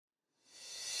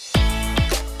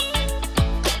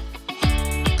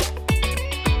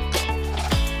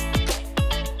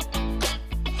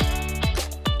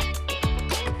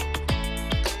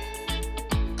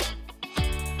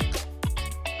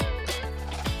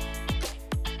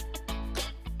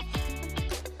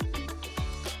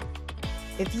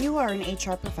If you are an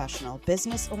HR professional,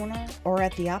 business owner, or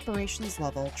at the operations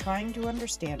level trying to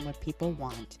understand what people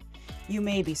want, you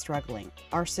may be struggling.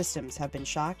 Our systems have been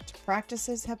shocked,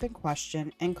 practices have been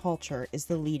questioned, and culture is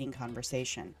the leading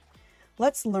conversation.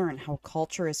 Let's learn how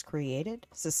culture is created,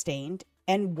 sustained,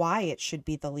 and why it should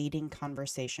be the leading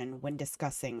conversation when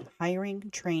discussing hiring,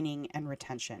 training, and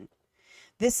retention.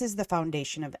 This is the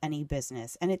foundation of any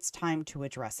business, and it's time to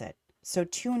address it. So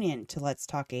tune in to Let's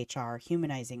Talk HR,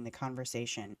 Humanizing the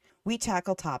Conversation. We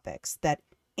tackle topics that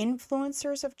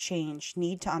influencers of change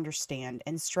need to understand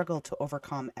and struggle to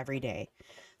overcome every day,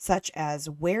 such as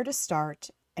where to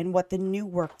start and what the new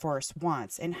workforce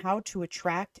wants and how to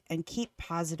attract and keep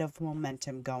positive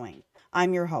momentum going.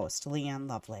 I'm your host, Leighann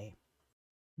Lovely.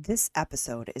 This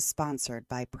episode is sponsored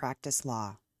by Practice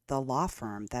Law, the law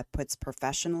firm that puts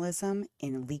professionalism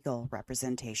in legal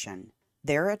representation.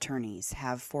 Their attorneys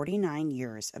have 49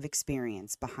 years of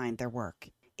experience behind their work.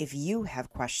 If you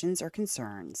have questions or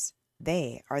concerns,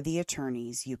 they are the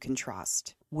attorneys you can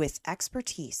trust. With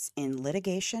expertise in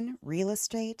litigation, real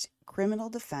estate,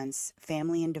 criminal defense,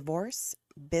 family and divorce,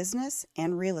 business,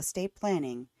 and real estate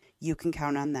planning, you can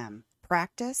count on them.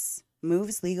 Practice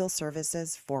moves legal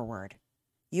services forward.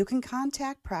 You can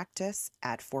contact Practice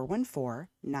at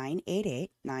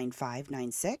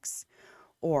 414-988-9596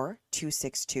 or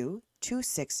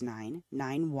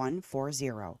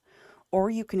 262-269-9140, or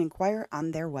you can inquire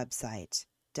on their website,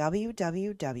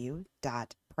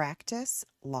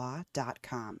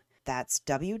 www.practicelaw.com. That's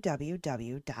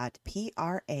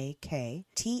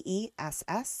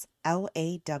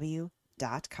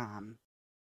www.practesslaw.com.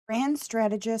 Brand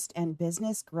strategist and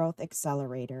business growth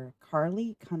accelerator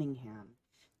Karley Cunningham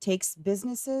takes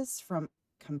businesses from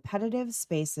competitive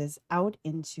spaces out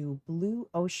into blue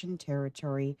ocean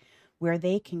territory where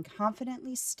they can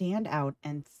confidently stand out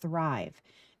and thrive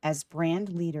as brand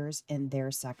leaders in their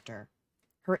sector.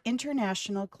 Her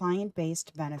international client base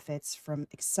benefits from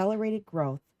accelerated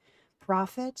growth,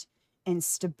 profit, and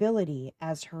stability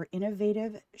as her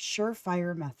innovative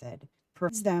surefire method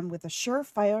provides them with a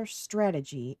surefire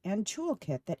strategy and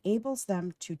toolkit that enables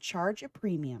them to charge a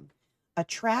premium,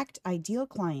 attract ideal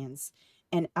clients,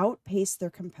 and outpace their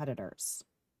competitors.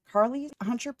 Karley's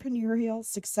entrepreneurial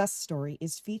success story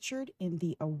is featured in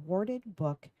the awarded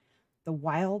book, The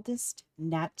Wildest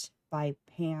Net by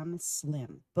Pam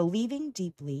Slim. Believing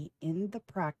deeply in the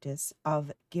practice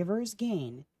of giver's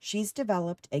gain, she's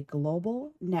developed a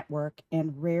global network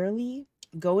and rarely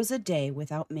goes a day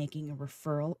without making a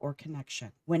referral or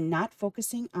connection. When not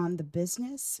focusing on the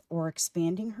business or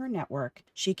expanding her network,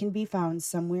 she can be found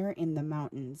somewhere in the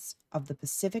mountains of the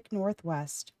Pacific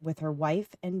Northwest with her wife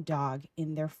and dog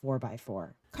in their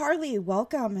 4x4. Karley,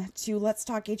 welcome to Let's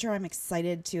Talk HR. I'm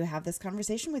excited to have this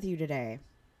conversation with you today.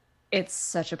 It's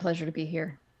such a pleasure to be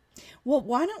here. Well,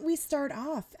 why don't we start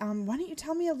off? Why don't you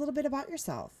tell me a little bit about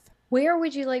yourself? Where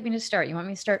would you like me to start? You want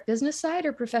me to start business side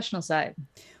or professional side?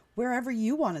 Wherever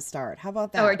you want to start. How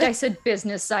about that? Or I said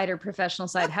business side or professional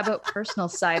side. How about personal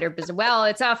side or business? Well,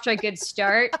 it's off to a good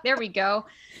start. There we go.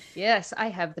 Yes, I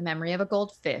have the memory of a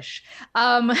goldfish.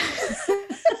 All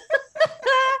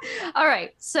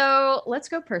right. So let's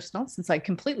go personal since I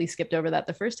completely skipped over that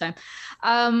the first time.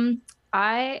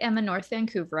 I am a North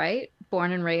Vancouverite,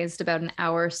 born and raised about an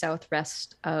hour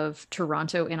southwest of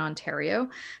Toronto in Ontario.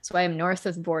 So I am north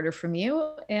of the border from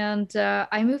you. And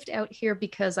I moved out here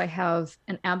because I have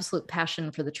an absolute passion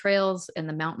for the trails and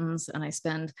the mountains. And I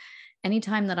spend any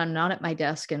time that I'm not at my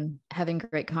desk and having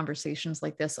great conversations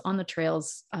like this on the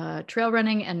trails, trail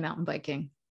running and mountain biking.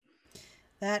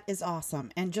 That is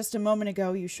awesome. And just a moment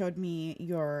ago, you showed me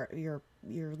your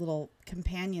little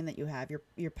companion that you have,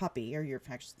 your puppy, or your,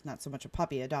 actually not so much a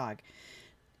puppy, a dog.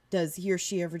 Does he or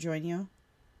she ever join you?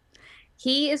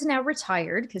 He is now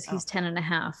retired because he's 10 and a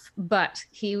half, but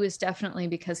he was definitely,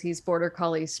 because he's Border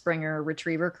Collie Springer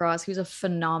retriever cross. He was a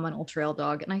phenomenal trail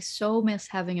dog. And I so miss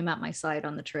having him at my side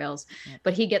on the trails,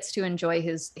 but he gets to enjoy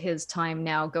his time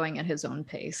now going at his own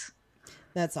pace.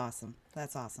 That's awesome.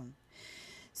 That's awesome.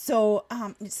 So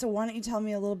why don't you tell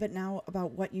me a little bit now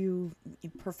about what you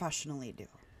professionally do?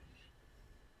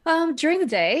 During the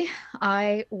day,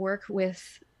 I work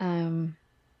with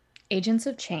agents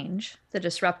of change, the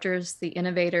disruptors, the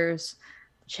innovators,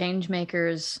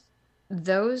 changemakers,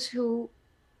 those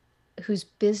whose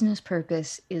business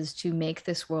purpose is to make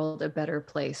this world a better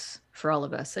place for all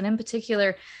of us. And in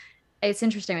particular, it's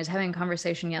interesting. I was having a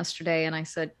conversation yesterday and I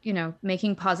said,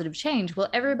 making positive change. Well,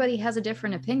 everybody has a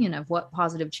different opinion of what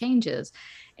positive change is.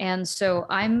 And so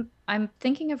I'm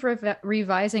thinking of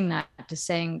revising that to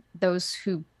saying those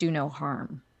who do no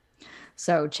harm.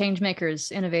 So change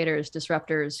makers, innovators,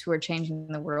 disruptors who are changing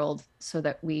the world so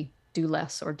that we do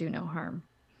less or do no harm.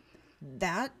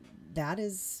 That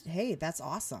is, hey, that's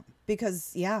awesome.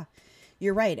 Because yeah,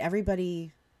 you're right.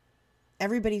 Everybody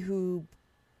who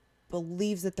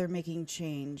believes that they're making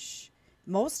change,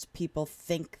 most people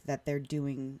think that they're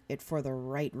doing it for the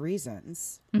right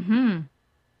reasons. Mm-hmm.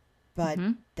 But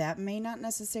that may not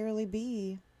necessarily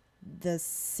be the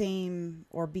same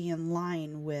or be in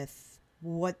line with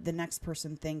what the next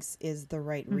person thinks is the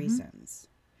right reasons.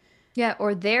 Yeah,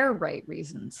 or their right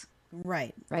reasons.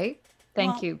 Right. Right?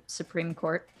 Thank you, Supreme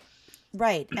Court.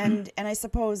 Right. And I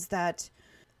suppose that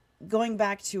going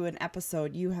back to an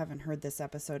episode, you haven't heard this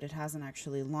episode, it hasn't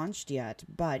actually launched yet,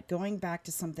 but going back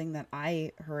to something that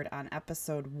I heard on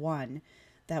episode 1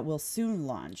 that will soon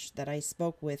launch, that I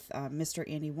spoke with Mr.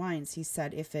 Andy Wines, he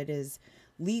said if it is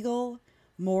legal,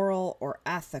 moral, or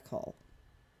ethical,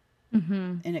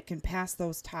 and it can pass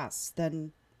those tests,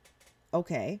 then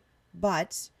okay.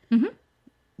 But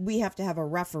we have to have a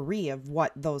referee of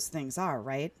what those things are,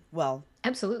 right? Well,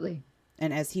 absolutely.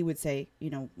 And as he would say,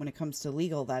 when it comes to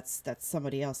legal, that's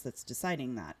somebody else that's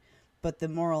deciding that. But the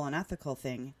moral and ethical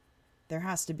thing, there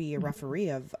has to be a referee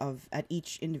of at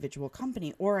each individual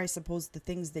company, or I suppose the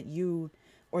things that you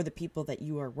or the people that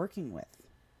you are working with.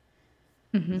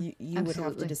 You would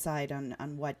have to decide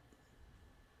on what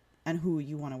and who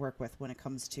you want to work with when it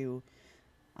comes to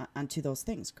onto those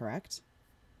things, correct?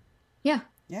 Yeah,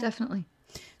 definitely.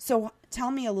 So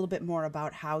tell me a little bit more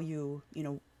about how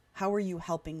how are you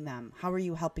helping them? How are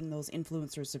you helping those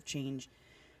influencers of change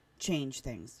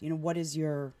things? What is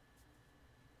your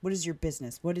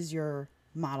business? What is your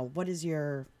model? What's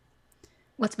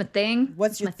my thing?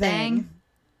 What's my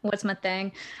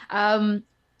thing?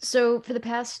 So for the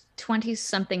past 20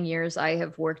 something years, I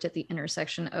have worked at the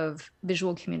intersection of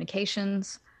visual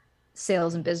communications,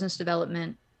 sales and business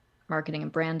development, marketing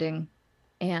and branding.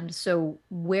 And so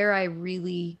where I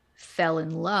really fell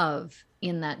in love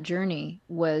in that journey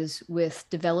was with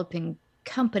developing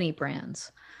company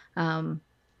brands.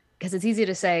 Because it's easy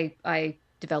to say I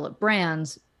develop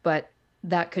brands, but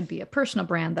that could be a personal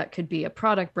brand, that could be a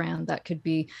product brand, that could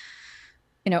be,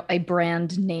 a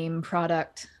brand name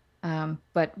product.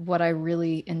 But what I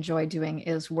really enjoy doing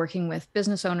is working with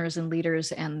business owners and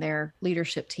leaders and their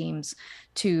leadership teams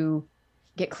to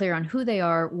get clear on who they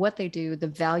are, what they do, the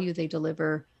value they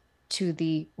deliver to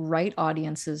the right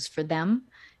audiences for them,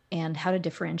 and how to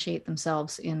differentiate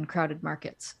themselves in crowded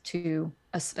markets to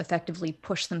effectively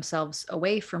push themselves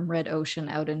away from red ocean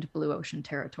out into blue ocean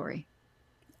territory.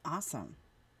 Awesome.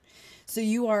 So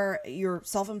you're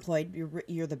self-employed.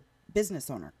 You're the business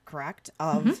owner, correct?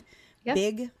 Of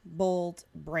big, bold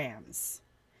brands.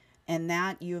 And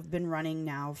that you've been running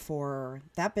now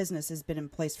that business has been in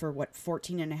place for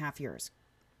 14 and a half years.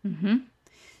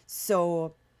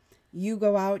 So you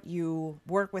go out, you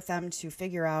work with them to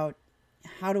figure out,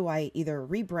 how do I either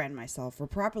rebrand myself or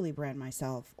properly brand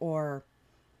myself or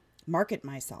market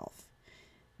myself?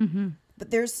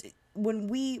 But when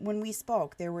we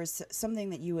spoke, there was something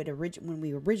that you had when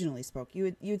we originally spoke,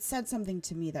 you had said something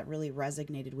to me that really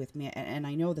resonated with me. And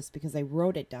I know this because I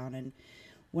wrote it down. And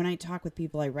when I talk with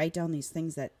people, I write down these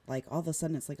things that like all of a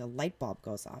sudden it's like a light bulb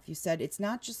goes off. You said it's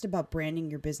not just about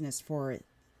branding your business for,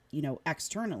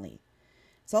 externally.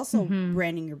 It's also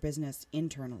branding your business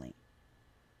internally.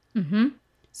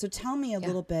 So tell me a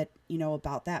little bit,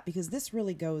 about that, because this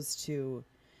really goes to,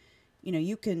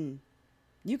 you can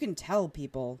tell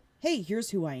people, hey, here's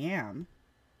who I am.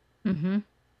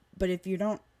 But if you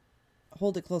don't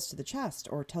hold it close to the chest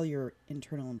or tell your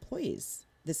internal employees,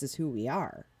 this is who we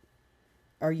are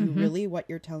you really what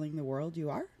you're telling the world you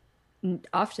are?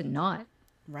 Often not.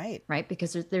 Right.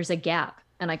 Because there's a gap,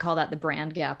 and I call that the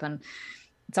brand gap. And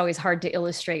it's always hard to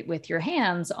illustrate with your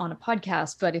hands on a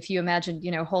podcast, but if you imagine,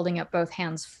 holding up both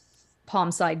hands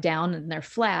palm side down and they're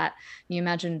flat, you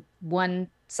imagine one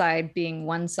side being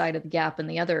one side of the gap and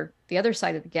the other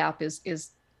side of the gap is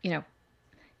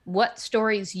what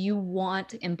stories you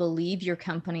want and believe your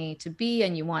company to be,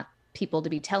 and you want people to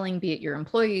be telling, be it your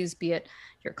employees, be it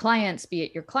your clients, be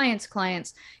it your clients'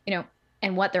 clients,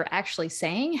 and what they're actually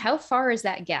saying. How far is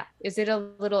that gap? Is it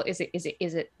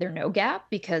there no gap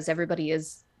because everybody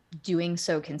is doing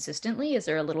so consistently? Is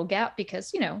there a little gap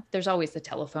because, there's always the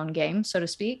telephone game, so to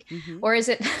speak, or is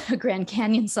it a Grand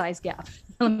Canyon size gap?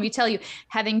 Let me tell you,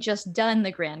 having just done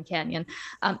the Grand Canyon,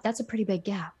 that's a pretty big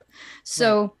gap.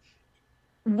 So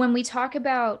when we talk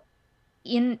about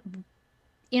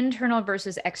internal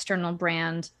versus external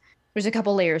brand, there's a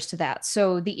couple layers to that.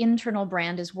 So the internal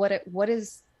brand is what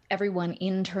is everyone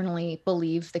internally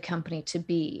believe the company to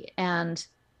be. And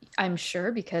I'm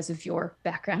sure because of your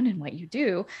background and what you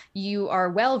do, you are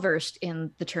well versed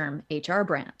in the term HR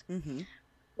brand.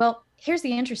 Well, here's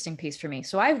the interesting piece for me.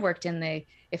 So I've worked in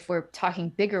if we're talking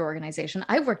bigger organization,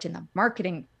 I've worked in the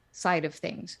marketing side of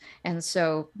things. And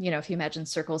so, if you imagine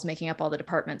circles making up all the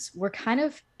departments, we're kind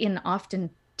of often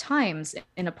times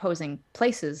in opposing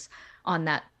places on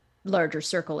that larger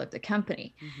circle of the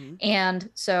company. Mm-hmm. And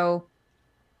so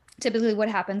typically what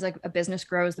happens, like a business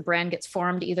grows, the brand gets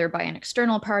formed either by an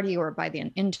external party or by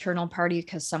an internal party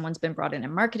because someone's been brought in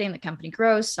marketing, the company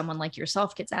grows, someone like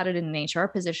yourself gets added in an HR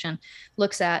position,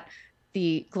 looks at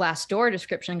the Glassdoor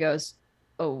description and goes,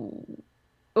 oh,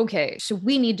 okay, so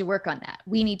we need to work on that.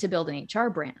 We need to build an HR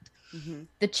brand. Mm-hmm.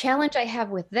 The challenge I have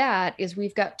with that is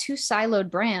we've got two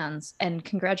siloed brands, and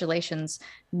congratulations,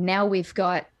 now we've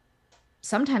got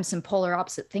sometimes some polar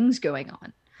opposite things going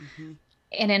on. Mm-hmm.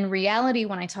 And in reality,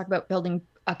 when I talk about building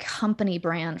a company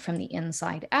brand from the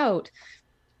inside out,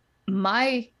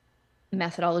 my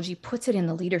methodology puts it in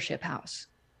the leadership house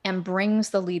and brings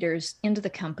the leaders into the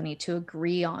company to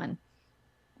agree on,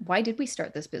 why did we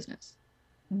start this business?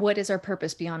 What is our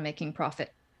purpose beyond making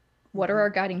profit? What are our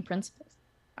guiding principles,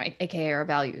 aka our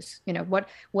values?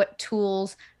 What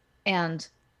tools and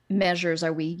measures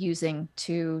are we using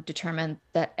to determine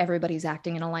that everybody's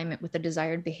acting in alignment with the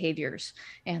desired behaviors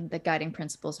and the guiding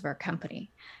principles of our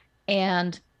company?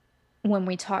 And when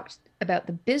we talk about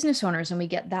the business owners and we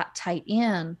get that tight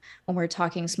in, when we're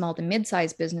talking small to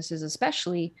mid-sized businesses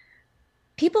especially,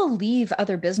 people leave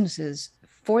other businesses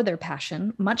for their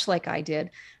passion, much like I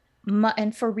did.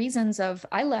 And for reasons of,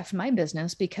 I left my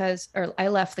business or I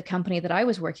left the company that I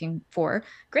was working for,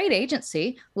 great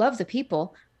agency, love the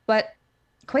people, but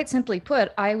quite simply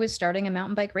put, I was starting a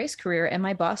mountain bike race career and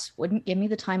my boss wouldn't give me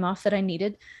the time off that I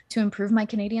needed to improve my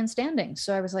Canadian standing.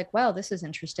 So I was like, wow, this is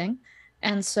interesting.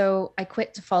 And so I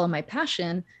quit to follow my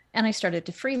passion and I started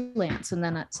to freelance. And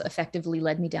then that's effectively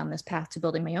led me down this path to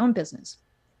building my own business.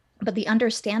 But the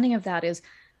understanding of that is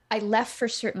I left for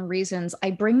certain reasons.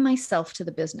 I bring myself to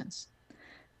the business.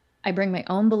 I bring my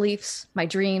own beliefs, my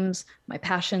dreams, my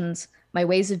passions, my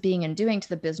ways of being and doing to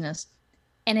the business.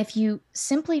 And if you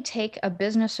simply take a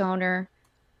business owner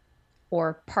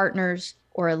or partners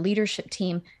or a leadership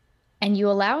team and you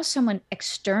allow someone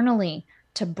externally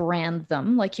to brand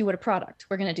them like you would a product,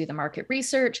 we're going to do the market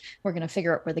research. We're going to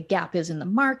figure out where the gap is in the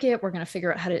market. We're going to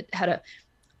figure out how to,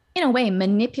 in a way,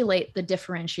 manipulate the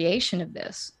differentiation of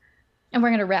this. And we're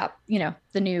going to wrap,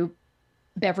 the new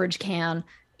beverage can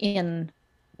in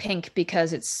pink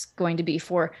because it's going to be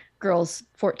for girls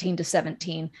 14 to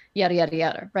 17, yada, yada,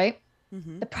 yada, right?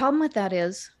 Mm-hmm. The problem with that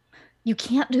is you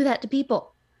can't do that to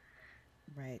people.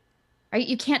 Right. Right?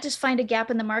 You can't just find a gap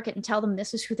in the market and tell them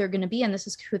this is who they're going to be and this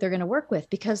is who they're going to work with,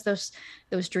 because those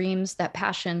dreams, that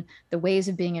passion, the ways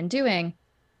of being and doing,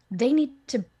 they need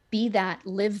to be that,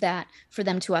 live that for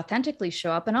them to authentically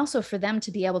show up and also for them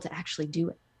to be able to actually do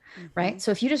it. Mm-hmm. Right?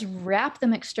 So if you just wrap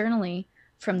them externally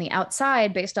from the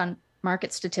outside based on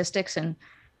market statistics and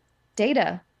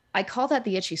data, I call that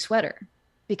the itchy sweater,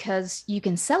 because you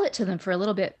can sell it to them for a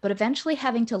little bit, but eventually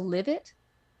having to live it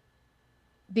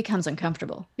becomes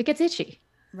uncomfortable. It gets itchy.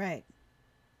 Right.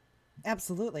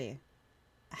 Absolutely.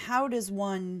 How does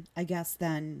one, I guess,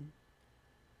 then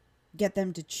get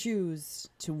them to choose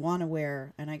to want to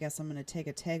wear, and I guess I'm going to take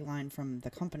a tagline from the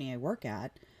company I work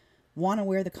at, want to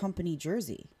wear the company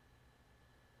jersey?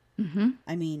 Mm-hmm.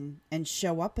 I mean, and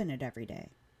show up in it every day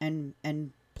and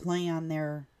play on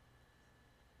their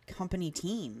company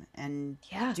team and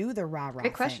do the rah-rah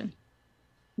Great question. thing.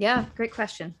 Yeah, great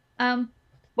question.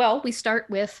 Well, we start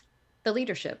with the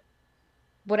leadership,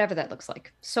 whatever that looks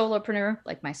like. Solopreneur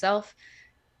like myself,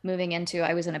 moving into,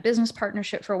 I was in a business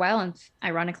partnership for a while. And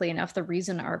ironically enough, the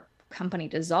reason our company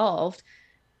dissolved,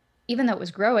 even though it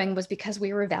was growing, was because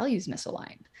we were values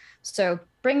misaligned. So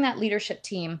bring that leadership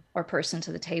team or person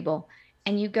to the table,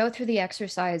 and you go through the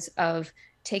exercise of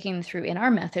taking them through, in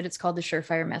our method, it's called the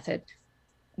surefire method.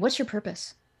 What's your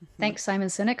purpose? Mm-hmm. Thanks, Simon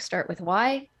Sinek. Start with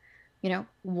why.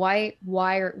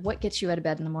 Why, or what gets you out of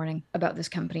bed in the morning about this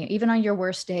company? Even on your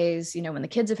worst days, when the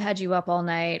kids have had you up all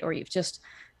night, or you've just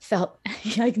felt,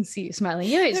 I can see you smiling.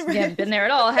 You haven't been there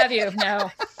at all, have you? No,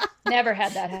 never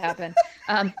had that happen.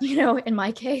 In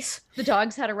my case, the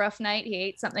dog's had a rough night. He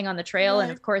ate something on the trail. Right.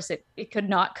 And of course it could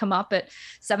not come up at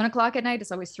 7:00 at night.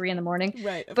 It's always 3 a.m.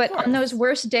 Right. But on those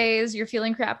worst days, you're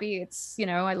feeling crappy. It's,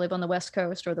 I live on the West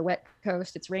Coast or the wet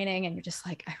coast. It's raining and you're just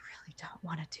like, I really don't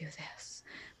want to do this.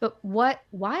 But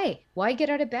why get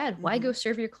out of bed? Why go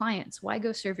serve your clients? Why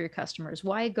go serve your customers?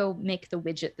 Why go make the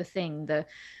widget, the thing, the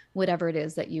whatever it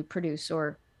is that you produce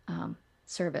or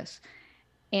service?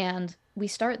 And we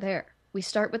start there. We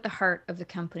start with the heart of the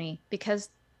company, because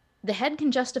the head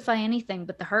can justify anything,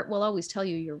 but the heart will always tell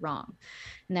you you're wrong.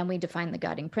 And then we define the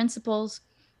guiding principles.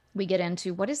 we get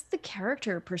into what is the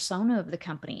character persona of the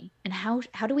company, and how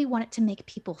do we want it to make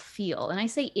people feel? And I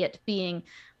say it being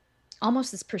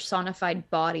almost this personified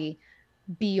body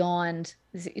beyond,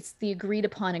 it's the agreed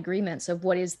upon agreements of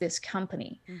what is this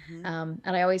company. And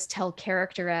I always tell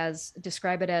character as,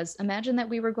 describe it as, imagine that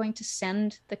we were going to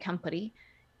send the company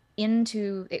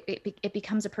into it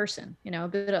becomes a person,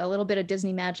 a little bit of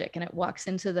Disney magic, and it walks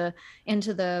into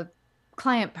the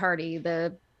client party,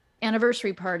 the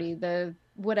anniversary party, the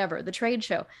whatever, the trade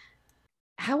show.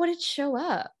 How would it show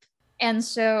up? And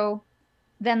so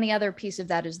then the other piece of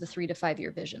that is the 3 to 5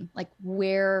 year vision. Like,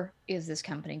 where is this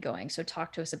company going? So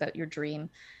talk to us about your dream,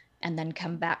 and then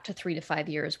come back to 3 to 5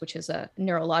 years, which is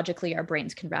neurologically, our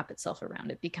brains can wrap itself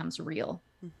around. It becomes real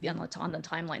on the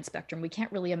timeline spectrum. We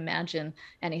can't really imagine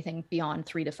anything beyond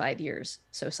 3 to 5 years,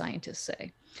 so scientists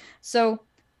say. So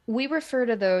we refer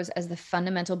to those as the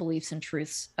fundamental beliefs and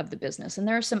truths of the business. And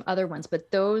there are some other ones,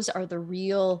 but those are the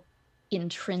real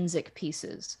intrinsic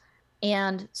pieces.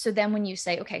 And so then when you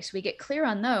say, okay, so we get clear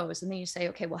on those, and then you say,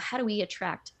 okay, well, how do we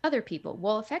attract other people?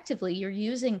 Well, effectively, you're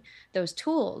using those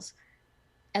tools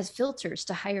as filters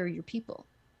to hire your people.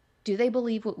 Do they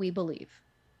believe what we believe?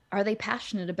 Are they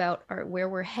passionate about where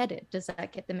we're headed? Does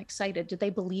that get them excited? Do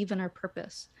they believe in our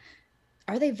purpose?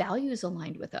 Are they values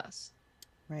aligned with us?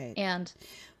 Right. And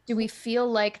do we feel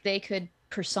like they could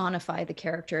personify the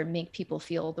character and make people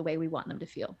feel the way we want them to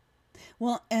feel?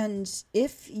 Well, and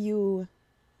if you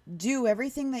do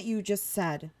everything that you just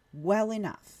said well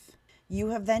enough, you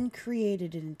have then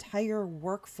created an entire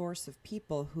workforce of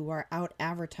people who are out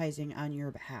advertising on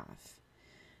your behalf.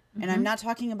 And I'm not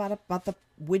talking about the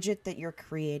widget that you're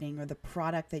creating or the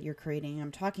product that you're creating.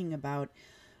 I'm talking about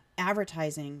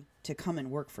advertising to come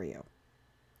and work for you.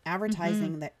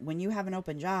 Advertising that when you have an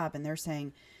open job and they're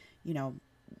saying, and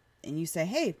you say,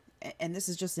 hey, and this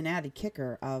is just an added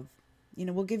kicker of,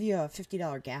 we'll give you a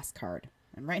 $50 gas card.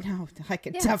 And right now, I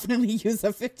could definitely use a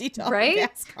 $50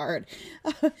 gas card.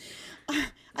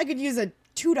 I could use a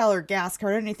 $2 gas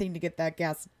card, anything to get that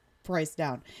gas price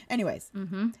down. Anyways,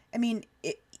 I mean,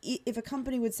 if a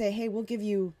company would say, hey, we'll give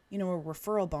you, a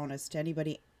referral bonus to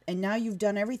anybody, and now you've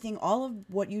done everything, all of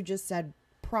what you just said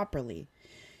properly,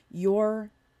 your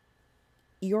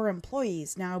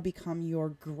employees now become your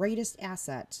greatest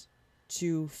asset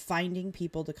to finding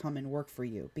people to come and work for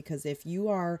you. Because if you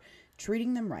are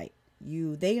treating them right,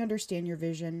 they understand your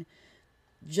vision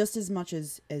just as much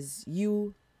as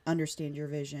you understand your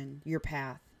vision, your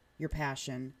path, your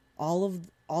passion, all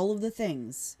of the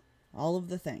things,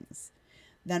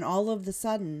 then all of the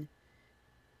sudden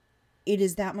it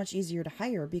is that much easier to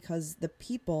hire, because the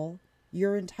people,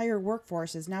 your entire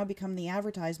workforce has now become the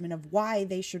advertisement of why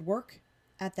they should work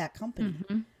at that company.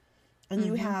 And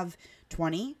you have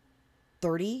 20,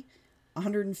 30,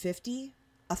 150,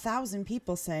 1,000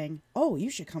 people saying, oh, you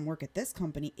should come work at this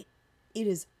company. It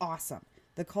is awesome.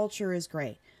 The culture is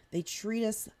great. They treat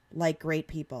us like great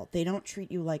people. They don't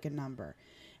treat you like a number.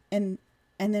 And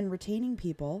then retaining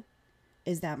people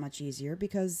is that much easier,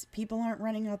 because people aren't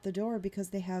running out the door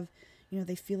because they have,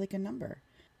 they feel like a number.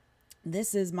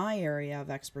 This is my area of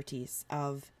expertise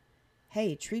of,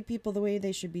 hey, treat people the way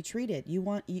they should be treated.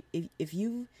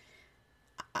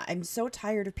 I'm so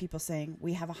tired of people saying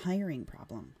we have a hiring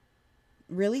problem.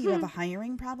 Really? You have a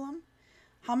hiring problem?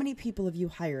 How many people have you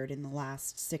hired in the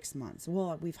last 6 months?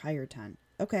 Well, we've hired 10.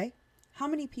 Okay. How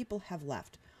many people have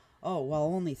left? Oh, well,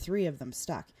 only 3 of them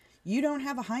stuck. You don't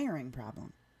have a hiring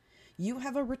problem. You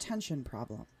have a retention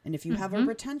problem. And if you have a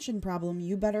retention problem,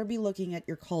 you better be looking at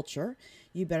your culture.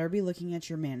 You better be looking at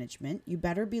your management. You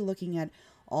better be looking at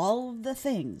all of the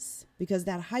things, because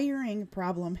that hiring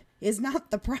problem is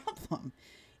not the problem.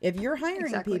 If you're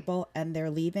hiring people and they're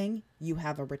leaving, you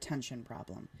have a retention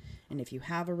problem. And if you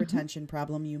have a retention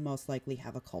problem, you most likely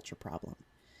have a culture problem.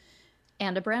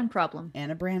 And a brand problem.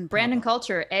 Brand and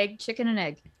culture, egg, chicken and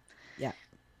egg. Yeah.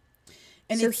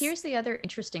 And so here's the other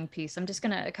interesting piece. I'm just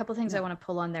a couple of things I want to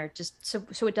pull on there, just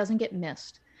so it doesn't get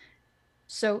missed.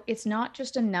 So it's not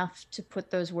just enough to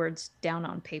put those words down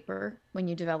on paper when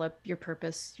you develop your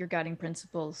purpose, your guiding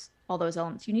principles, all those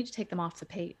elements. You need to take them off the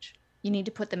page. You need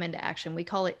to put them into action. We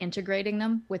call it integrating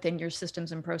them within your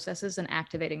systems and processes and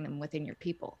activating them within your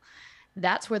people.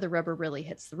 That's where the rubber really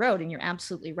hits the road. And you're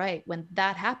absolutely right. When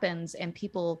that happens and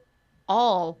people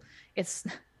it's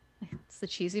the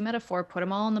cheesy metaphor, put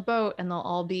them all on the boat and they'll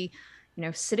all be,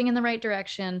 sitting in the right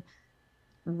direction,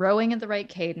 rowing at the right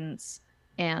cadence,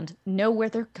 and know where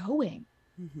they're going.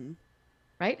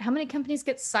 Right? How many companies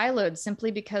get siloed simply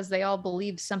because they all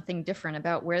believe something different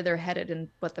about where they're headed and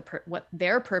what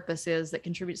their purpose is that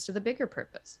contributes to the bigger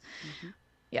purpose?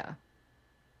 Yeah.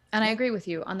 And I agree with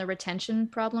you on the retention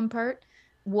problem part.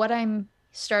 What I'm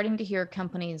starting to hear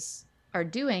companies are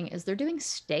doing is they're doing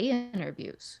stay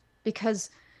interviews, because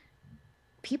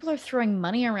people are throwing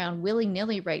money around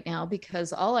willy-nilly right now,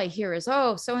 because all I hear is,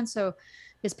 oh, so and so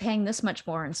is paying this much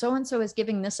more and so is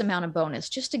giving this amount of bonus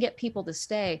just to get people to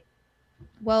stay.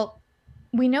 Well,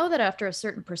 we know that after a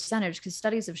certain percentage, because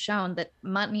studies have shown that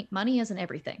money isn't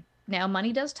everything. Now,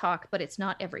 money does talk, but it's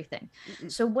not everything.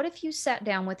 Mm-mm. So what if you sat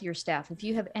down with your staff, if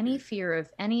you have any fear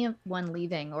of anyone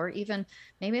leaving, or even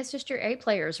maybe it's just your A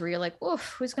players where you're like,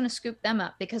 oof, who's going to scoop them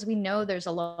up? Because we know there's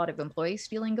a lot of employee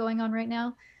stealing going on right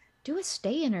now. Do a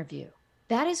stay interview.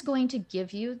 That is going to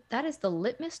give you, that is the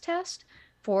litmus test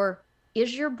for,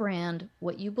 is your brand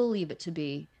what you believe it to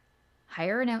be?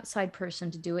 Hire an outside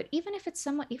person to do it, even if it's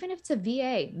someone, even if it's a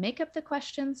VA, make up the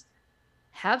questions,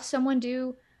 have someone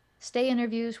do stay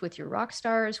interviews with your rock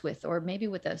stars, with, or maybe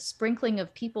with a sprinkling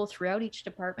of people throughout each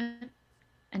department,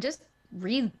 and just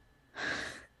read.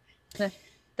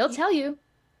 They'll tell you.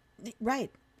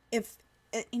 Right. If,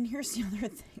 and here's the other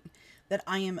thing that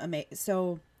I am amazed.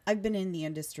 So I've been in the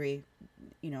industry,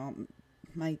 you know,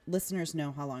 my listeners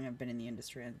know how long I've been in the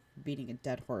industry. I'm beating a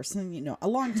dead horse, and you know, a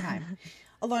long time,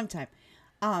 a long time.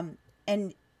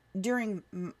 And during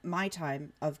my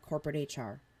time of corporate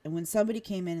HR, and when somebody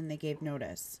came in and they gave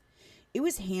notice, it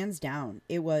was hands down.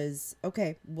 It was,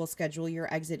 okay, we'll schedule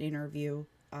your exit interview,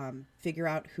 figure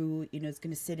out who, you know, is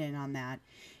going to sit in on that.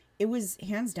 It was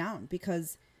hands down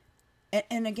because,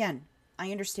 and again,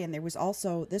 I understand there was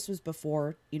also, this was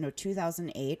before, you know,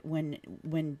 2008,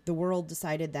 when the world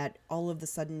decided that all of a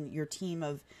sudden your team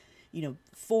of, you know,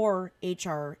 4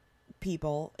 HR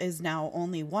people is now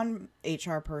only 1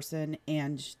 HR person,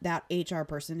 and that HR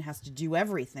person has to do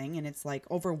everything, and it's like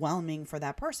overwhelming for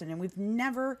that person, and we've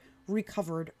never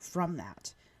recovered from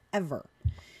that ever.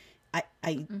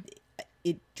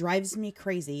 It drives me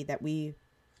crazy that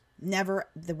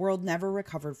the world never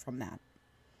recovered from that.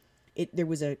 There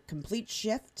was a complete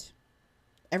shift.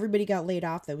 Everybody got laid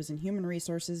off that was in human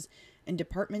resources, and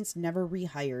departments never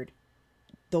rehired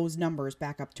those numbers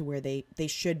back up to where they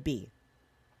should be,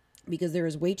 because there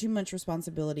is way too much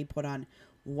responsibility put on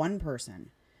one person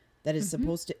that is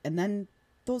supposed to, and then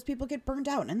those people get burned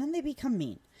out, and then they become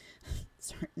mean.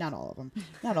 Sorry, not all of them.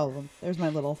 Not all of them. There's my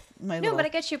little. No, but I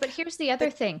get you. But here's the other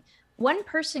thing. One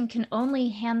person can only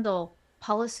handle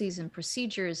policies and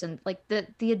procedures and like the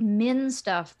admin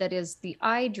stuff that is the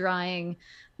eye drying,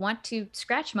 want to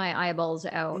scratch my eyeballs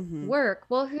out work.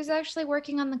 Well, who's actually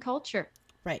working on the culture?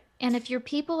 Right. And if your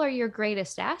people are your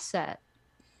greatest asset,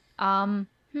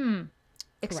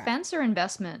 expense or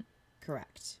investment?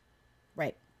 Correct.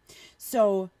 Right.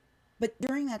 So, but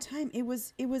during that time, it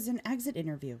was an exit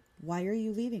interview. Why are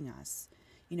you leaving us?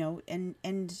 You know,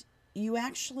 and you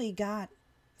actually got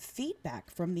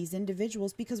feedback from these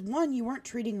individuals because, one, you weren't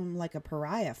treating them like a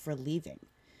pariah for leaving.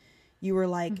 You were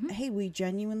like, hey, we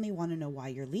genuinely want to know why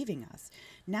you're leaving us.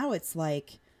 Now it's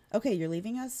like, okay, you're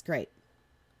leaving us? Great.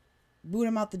 Boot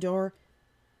them out the door.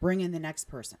 Bring in the next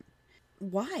person.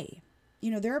 Why?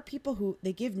 You know, there are people who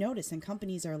they give notice, and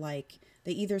companies are like,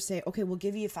 they either say, okay, we'll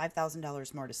give you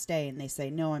 $5,000 more to stay. And they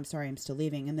say, no, I'm sorry, I'm still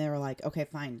leaving. And they're like, okay,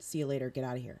 fine. See you later. Get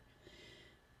out of here.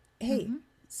 Hey,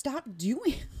 stop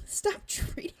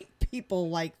treating people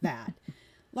like that.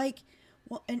 Like,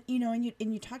 well, and you know, and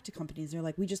you talk to companies, they're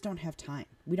like, we just don't have time.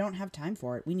 We don't have time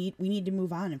for it. We need to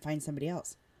move on and find somebody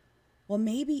else. Well,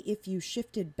 maybe if you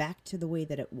shifted back to the way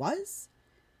that it was,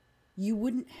 you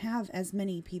wouldn't have as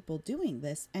many people doing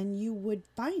this, and you would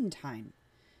find time.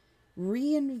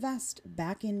 Reinvest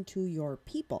back into your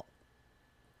people,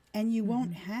 and you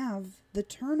won't have the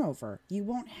turnover. You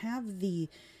won't have the,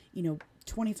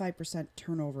 25%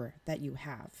 turnover that you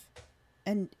have.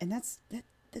 And that's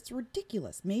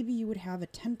ridiculous. Maybe you would have a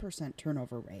 10%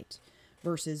 turnover rate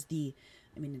versus the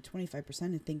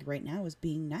 25% I think right now is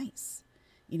being nice.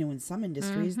 In some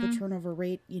industries, the turnover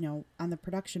rate, on the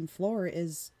production floor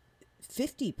is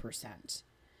 50%.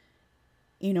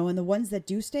 And the ones that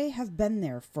do stay have been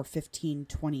there for 15,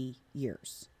 20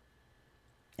 years.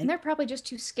 And they're probably just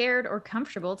too scared or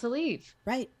comfortable to leave.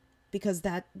 Right. Because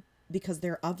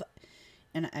they're of,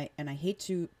 and I hate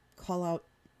to call out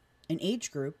an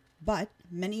age group, but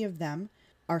many of them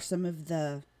are some of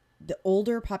the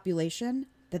older population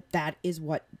that is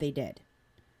what they did.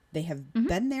 They have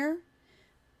been there.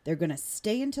 They're going to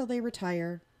stay until they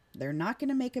retire. They're not going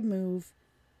to make a move.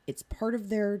 It's part of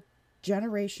their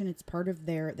generation. It's part of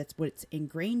that's what's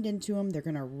ingrained into them. They're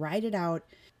going to ride it out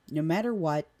no matter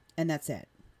what. And that's it.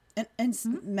 And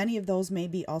many of those may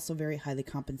be also very highly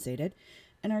compensated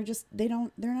and are just, they're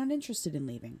not interested in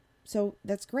leaving. So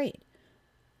that's great.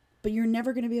 But you're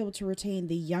never going to be able to retain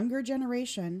the younger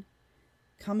generation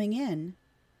coming in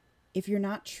if you're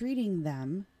not treating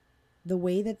them the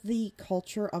way that the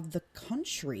culture of the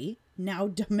country now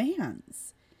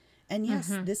demands. And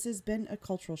yes, this has been a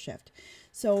cultural shift.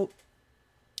 So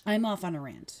I'm off on a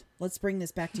rant. Let's bring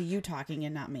this back to you talking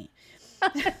and not me.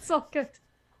 It's all good.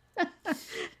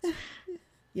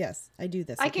 Yes, I do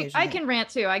this. I can rant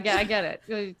too. I get it.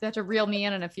 You have to reel me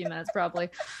in a few minutes, probably.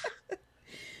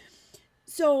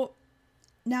 So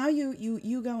now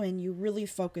you go in, you really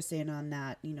focus in on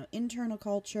that, internal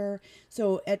culture.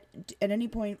 So at any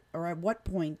point, or at what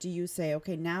point do you say,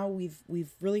 okay, now we've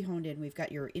really honed in, we've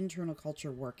got your internal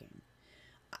culture working?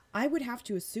 I would have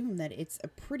to assume that it's a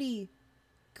pretty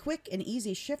quick and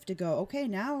easy shift to go, okay,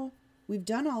 now we've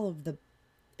done all of the,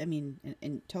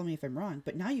 and tell me if I'm wrong,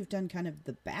 but now you've done kind of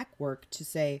the back work to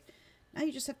say, now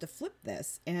you just have to flip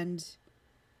this and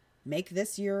make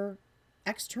this your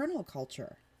external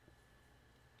culture.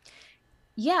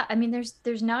 Yeah,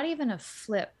 there's not even a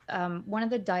flip. One of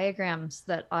the diagrams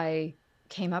that I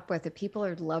came up with that people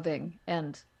are loving,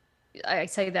 and I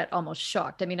say that almost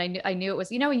shocked. I knew it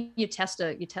was, when you test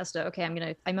a,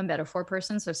 okay, I'm a metaphor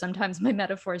person. So sometimes my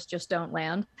metaphors just don't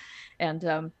land. And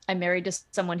I'm married to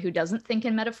someone who doesn't think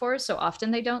in metaphors. So often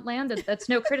they don't land. And that's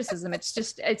no criticism.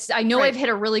 I know right. I've hit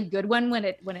a really good one when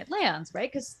it lands,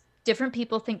 right? Because different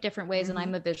people think different ways, and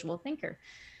I'm a visual thinker.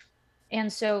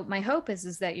 And so my hope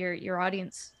is that your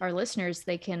audience, our listeners,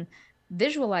 they can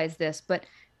visualize this. But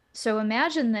so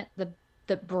imagine that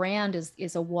the brand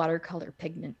is a watercolor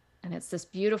pigment. And it's this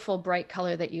beautiful, bright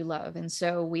color that you love. And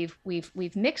so we've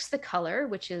mixed the color,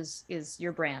 which is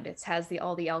your brand. It has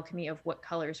all the alchemy of what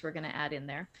colors we're going to add in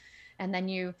there. And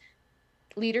then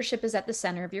leadership is at the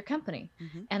center of your company.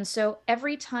 And so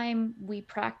every time we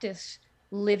practice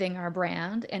living our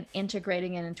brand and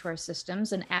integrating it into our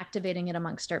systems and activating it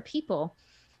amongst our people,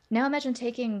 now imagine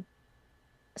taking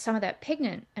some of that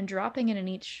pigment and dropping it in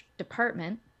each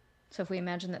department. So if we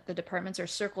imagine that the departments are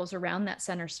circles around that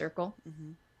center circle,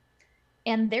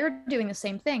 and they're doing the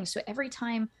same thing. So every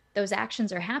time those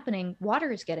actions are happening,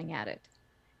 water is getting added.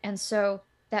 And so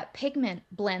that pigment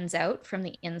blends out from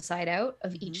the inside out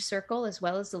of each circle, as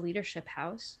well as the leadership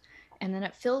house. And then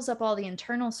it fills up all the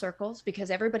internal circles, because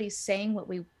everybody's saying what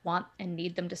we want and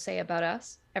need them to say about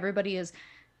us. Everybody is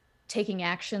taking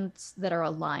actions that are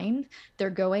aligned.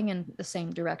 They're going in the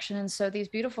same direction. And so these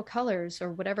beautiful colors,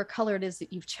 or whatever color it is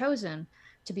that you've chosen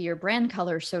to be your brand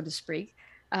color, so to speak,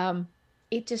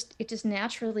 it just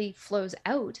naturally flows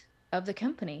out of the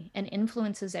company and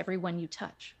influences everyone you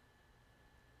touch.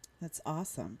 That's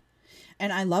awesome.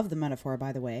 And I love the metaphor,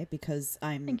 by the way, because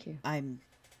Thank you. I'm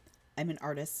an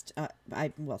artist.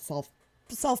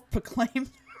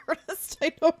 Self-proclaimed artist.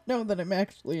 I don't know that I'm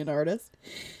actually an artist.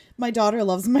 My daughter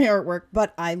loves my artwork,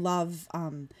 but I love,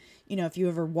 if you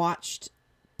ever watched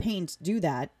paint do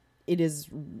that, it is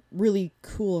really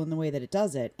cool in the way that it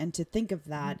does it. And to think of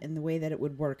that in the way that it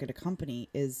would work at a company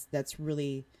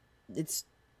it's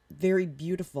very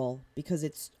beautiful, because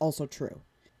it's also true.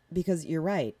 Because you're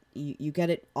right. You get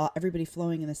it, everybody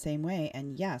flowing in the same way.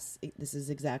 And yes, this is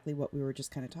exactly what we were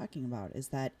just kind of talking about, is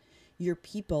that your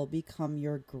people become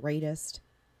your greatest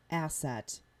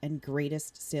asset and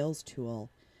greatest sales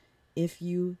tool if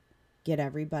you get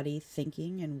everybody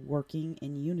thinking and working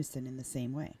in unison in the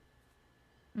same way.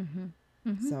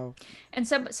 So, and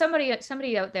somebody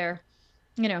out there,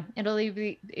 it'll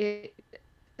be a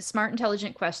smart,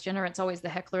 intelligent question, or it's always the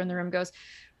heckler in the room goes,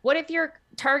 what if your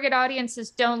target audiences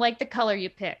don't like the color you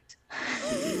picked?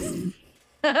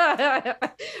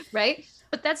 Right?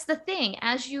 But that's the thing.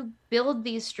 As you build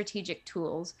these strategic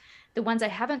tools, the ones I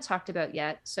haven't talked about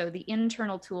yet. So the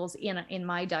internal tools in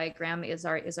my diagram is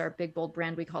our big, bold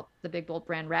brand. We call it the big, bold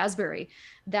brand raspberry.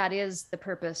 That is the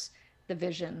purpose, the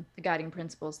vision, the guiding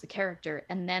principles, the character.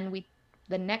 And then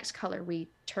the next color we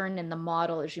turn in the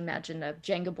model, as you imagine a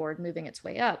Jenga board moving its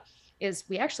way up, is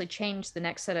we actually change the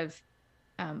next set of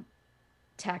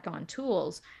tack on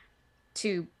tools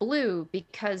to blue,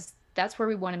 because that's where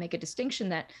we want to make a distinction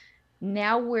that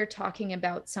now we're talking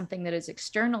about something that is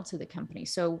external to the company.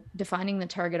 So defining the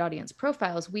target audience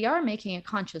profiles, we are making a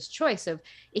conscious choice of,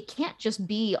 it can't just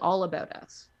be all about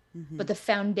us, but the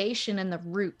foundation and the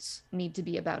roots need to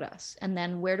be about us. And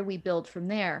then where do we build from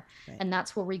there? Right. And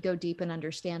that's where we go deep in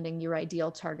understanding your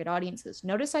ideal target audiences.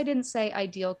 Notice I didn't say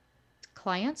ideal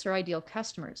clients or ideal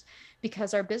customers,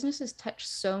 because our businesses touch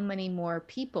so many more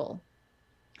people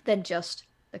than just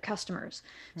the customers.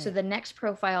 Right. So the next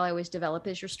profile I always develop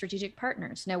is your strategic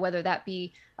partners. Now, whether that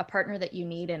be a partner that you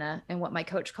need in what my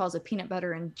coach calls a peanut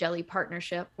butter and jelly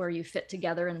partnership, where you fit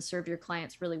together and serve your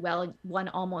clients really well. One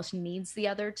almost needs the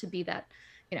other to be that,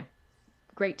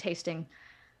 great tasting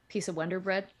piece of Wonder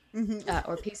Bread.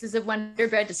 or pieces of Wonder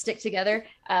Bread to stick together.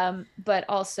 But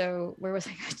also, where was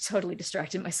I? I totally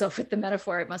distracted myself with the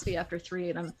metaphor. It must be after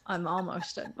 3 and I'm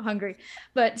hungry.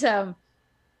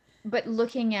 But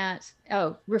looking at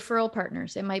referral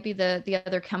partners, it might be the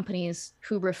other companies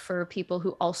who refer people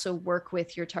who also work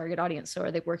with your target audience. So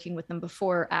are they working with them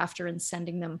before or after and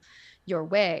sending them your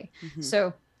way?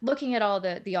 So looking at all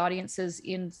the audiences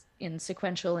in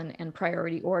sequential and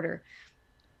priority order,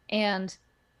 and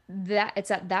that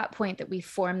it's at that point that we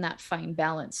form that fine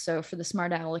balance. So for the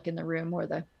smart aleck in the room, or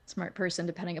the smart person,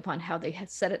 depending upon how they had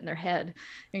set it in their head,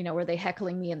 were they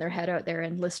heckling me in their head out there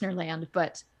in listener land?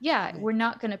 But yeah, we're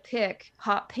not going to pick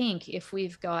hot pink if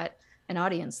we've got an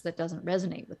audience that doesn't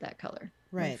resonate with that color.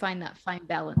 Right. We find that fine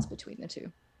balance between the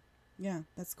two. Yeah,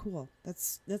 that's cool.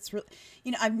 That's really,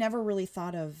 I've never really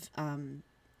thought of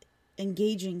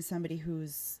engaging somebody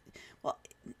who's, well,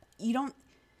 you don't,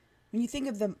 when you think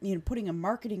of the, putting a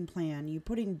marketing plan, you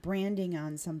putting branding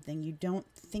on something, you don't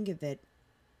think of it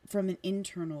from an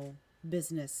internal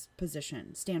business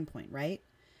position standpoint, right?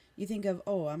 You think of,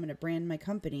 I'm going to brand my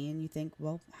company, and you think,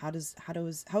 well, how's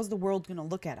the world going to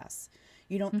look at us?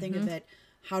 You don't think of it,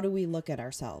 how do we look at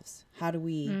ourselves? How do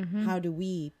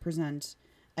we present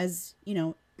as,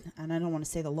 and I don't want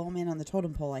to say the low man on the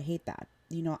totem pole. I hate that.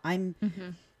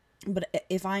 But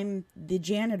if I'm the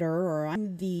janitor or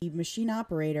I'm the machine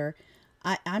operator,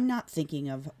 I'm not thinking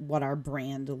of what our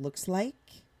brand looks like.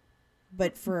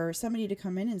 But for somebody to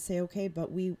come in and say, okay,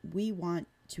 but we want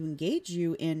to engage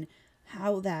you in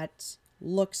how that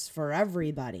looks for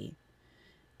everybody.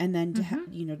 And then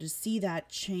to to see that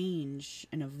change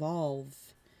and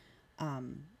evolve,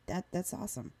 that's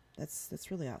awesome.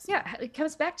 That's really awesome. Yeah, it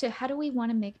comes back to, how do we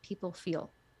want to make people feel?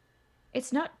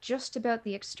 It's not just about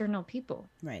the external people.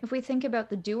 Right. If we think about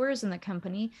the doers in the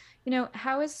company,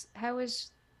 how is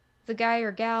the guy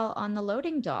or gal on the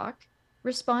loading dock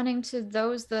responding to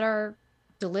those that are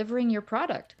delivering your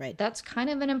product? Right. That's kind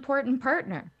of an important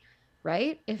partner,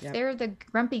 right? If they're the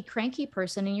grumpy, cranky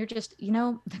person, and you're just,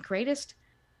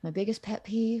 my biggest pet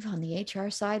peeve on the HR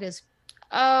side is,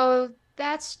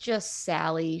 that's just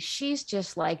Sally. She's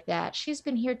just like that. She's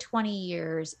been here 20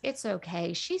 years. It's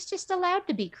okay. She's just allowed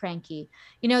to be cranky.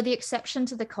 The exception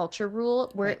to the culture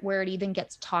rule where it even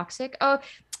gets toxic. Oh,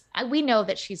 we know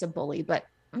that she's a bully, but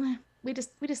we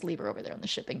just leave her over there on the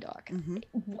shipping dock.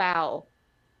 Wow.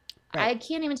 Right. I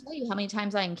can't even tell you how many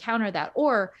times I encounter that.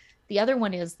 Or the other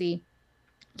one is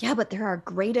but they're our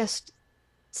greatest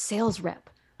sales rep.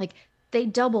 Like, they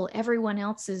double everyone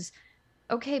else's.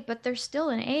 Okay, but they're still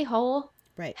an a-hole.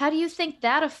 Right. How do you think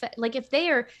that affect? Like, if they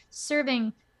are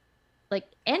serving like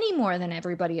any more than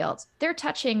everybody else, they're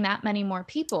touching that many more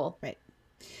people. Right.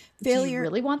 Do you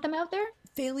really want them out there?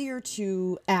 Failure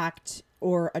to act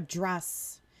or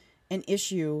address an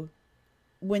issue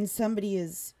when somebody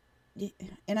is,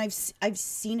 and I've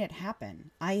seen it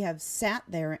happen. I have sat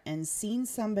there and seen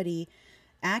somebody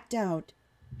act out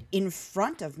in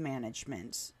front of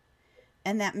management,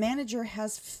 and that manager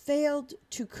has failed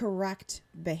to correct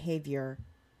behavior.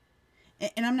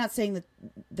 And I'm not saying that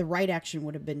the right action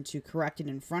would have been to correct it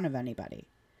in front of anybody.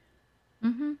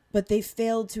 But they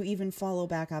failed to even follow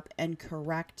back up and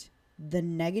correct the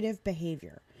negative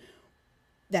behavior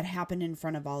that happened in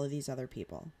front of all of these other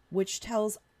people, which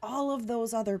tells all of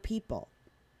those other people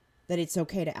that it's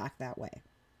okay to act that way.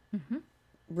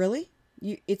 Really?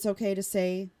 It's okay to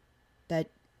say that,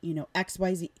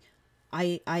 XYZ.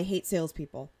 I hate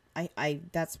salespeople.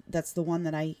 That's the one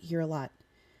that I hear a lot,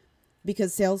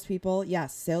 because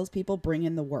salespeople bring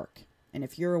in the work. And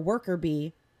if you're a worker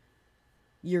bee,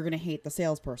 you're going to hate the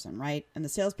salesperson, right? And the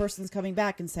salesperson's coming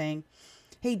back and saying,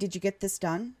 hey, did you get this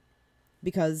done?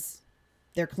 Because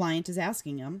their client is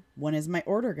asking them, when is my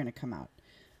order going to come out?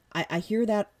 I hear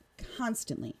that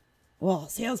constantly. Well,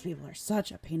 salespeople are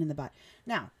such a pain in the butt.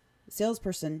 Now, the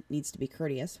salesperson needs to be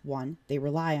courteous. One, they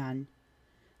rely on.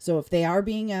 So if they are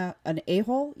being an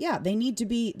a-hole,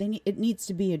 it needs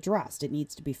to be addressed. It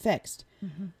needs to be fixed.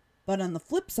 But on the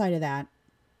flip side of that,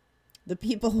 the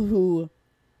people who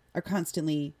are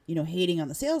constantly, hating on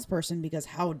the salesperson because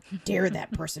how dare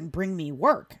that person bring me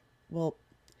work? Well,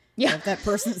 if that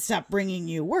person stopped bringing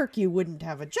you work, you wouldn't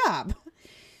have a job.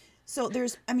 So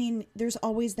there's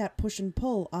always that push and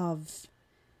pull of,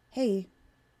 hey,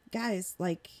 guys,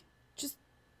 just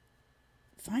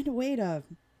find a way to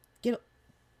get.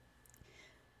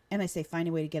 And I say find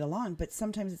a way to get along, but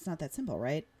sometimes it's not that simple,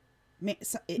 right?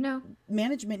 No.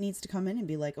 Management needs to come in and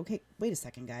be like, okay, wait a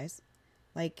second, guys.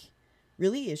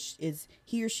 Really, is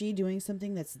he or she doing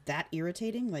something that's that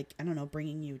irritating? Like, I don't know,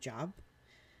 bringing you a job?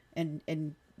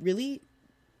 And really,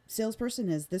 salesperson,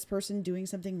 is this person doing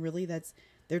something really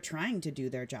they're trying to do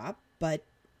their job, but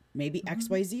maybe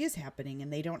XYZ is happening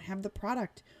and they don't have the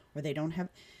product, or they don't have.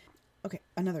 Okay,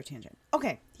 another tangent.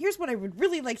 Okay, here's what I would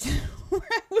really like to where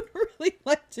I would really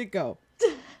like to go.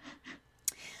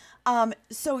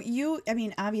 So you, I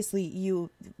mean, obviously you,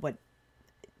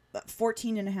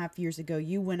 14 and a half years ago,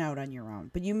 you went out on your own,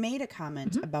 but you made a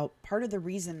comment about part of the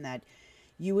reason that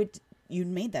you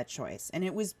made that choice. And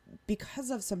it was because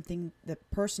of something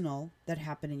that personal that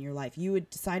happened in your life. You had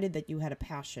decided that you had a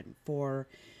passion for,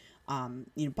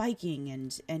 biking,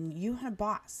 and you had a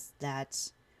boss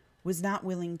that was not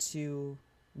willing to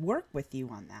work with you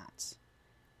on that.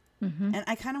 And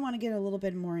I kind of want to get a little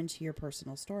bit more into your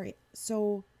personal story.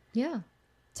 So yeah,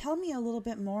 tell me a little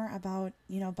bit more about,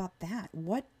 about that.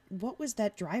 What was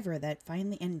that driver that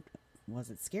finally, and was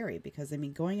it scary? Because I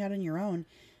mean, going out on your own,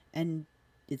 and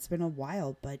it's been a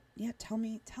while, but yeah, tell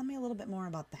me a little bit more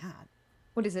about that.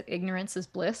 What is it? Ignorance is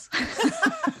bliss.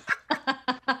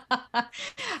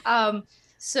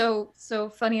 So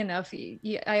funny enough, you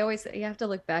have to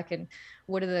look back and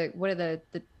what are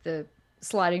the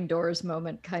sliding doors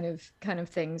moment kind of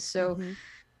things. So,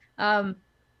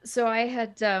 so I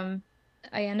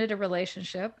ended a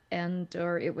relationship,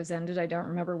 or it was ended. I don't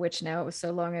remember which now. It was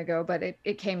so long ago, but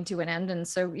it came to an end. And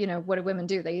so, what do women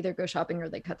do? They either go shopping or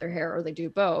they cut their hair, or they do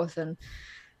both. And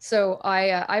so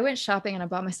I went shopping and I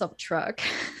bought myself a truck.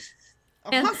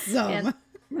 Awesome. And,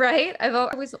 right. I've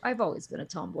always been a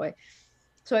tomboy.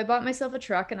 So I bought myself a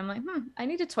truck and I'm like, I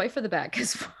need a toy for the back,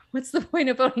 because what's the point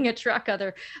of owning a truck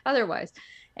otherwise?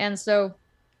 And so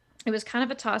it was kind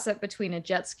of a toss up between a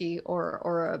jet ski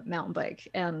or a mountain bike.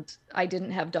 And I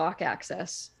didn't have dock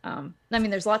access. I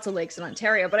mean, there's lots of lakes in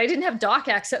Ontario, but I didn't have dock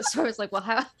access. So I was like,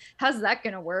 well, how's that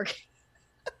going to work?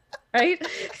 Right.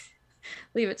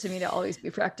 Leave it to me to always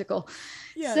be practical.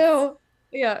 Yes.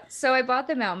 So I bought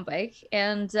the mountain bike,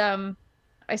 and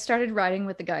I started riding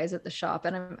with the guys at the shop,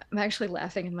 and I'm actually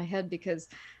laughing in my head because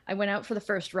I went out for the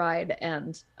first ride,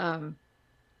 and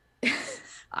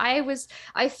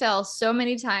I fell so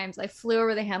many times. I flew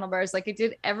over the handlebars. Like, I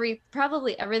did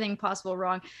probably everything possible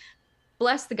wrong.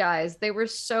 Bless the guys. They were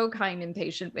so kind and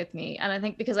patient with me. And I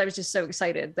think because I was just so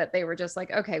excited that they were just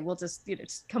like, okay, we'll just,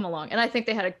 just come along. And I think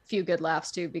they had a few good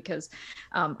laughs too, because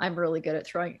I'm really good at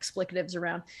throwing explicatives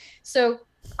around. So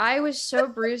I was so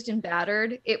bruised and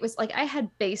battered. It was like I had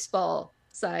baseball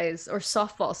size or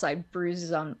softball size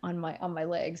bruises on my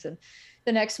legs. And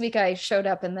the next week I showed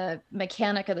up, and the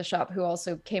mechanic of the shop, who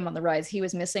also came on the rides, he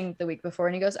was missing the week before.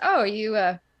 And he goes, "Oh, you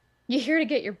here to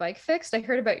get your bike fixed? I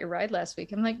heard about your ride last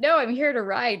week." I'm like, "No, I'm here to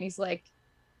ride." And he's like,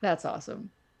 "That's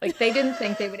awesome." Like, they didn't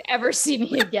think they would ever see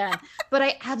me again, but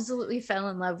I absolutely fell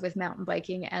in love with mountain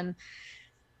biking. And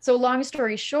so, long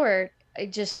story short,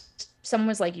 someone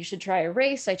was like, "You should try a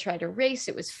race." I tried a race.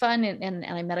 It was fun. And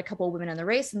I met a couple of women in the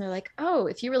race, and they're like, "Oh,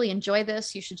 if you really enjoy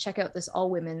this, you should check out this all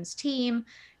women's team."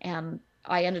 And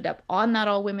I ended up on that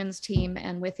all women's team.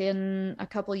 And within a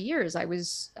couple of years, I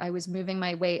was moving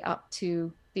my way up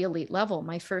to the elite level.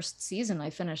 My first season, I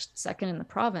finished second in the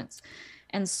province.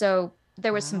 And so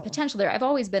there was some potential there. I've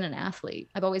always been an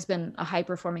athlete. I've always been a high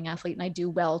performing athlete, and I do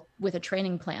well with a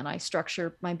training plan. I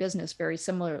structure my business very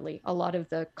similarly. A lot of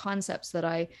the concepts that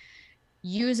I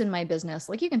use in my business,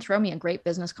 like, you can throw me a great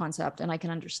business concept and I can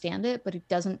understand it, but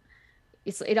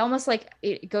it almost like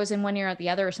it goes in one ear out the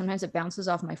other, or sometimes it bounces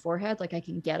off my forehead. Like, I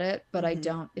can get it, but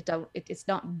it's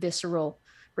not visceral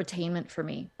retainment for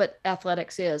me, but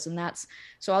athletics is. And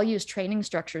so I'll use training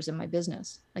structures in my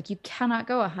business. Like, you cannot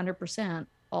go 100%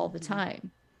 all the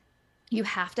time. You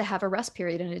have to have a rest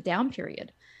period and a down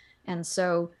period. And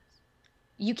so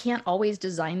you can't always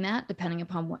design that depending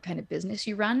upon what kind of business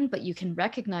you run, but you can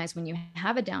recognize when you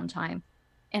have a downtime.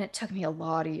 And it took me a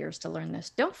lot of years to learn this.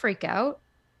 Don't freak out.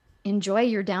 Enjoy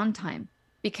your downtime,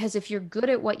 because if you're good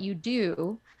at what you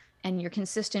do and you're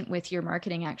consistent with your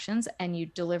marketing actions and you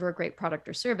deliver a great product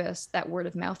or service, that word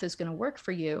of mouth is going to work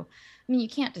for you. I mean, you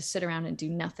can't just sit around and do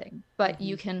nothing, but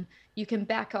you can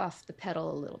back off the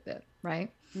pedal a little bit.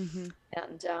 Right.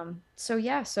 And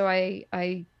so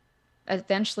I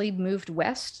eventually moved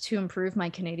west to improve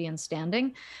my Canadian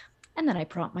standing. And then I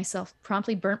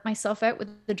promptly burnt myself out with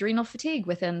adrenal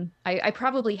fatigue I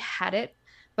probably had it,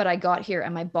 but I got here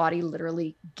and my body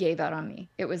literally gave out on me.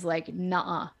 It was like,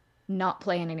 nah, not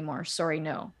playing anymore. Sorry,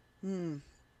 no.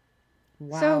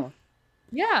 Wow. So,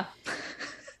 yeah.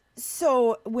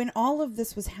 So when all of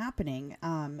this was happening,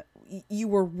 you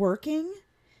were working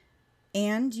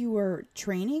and you were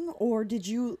training, or did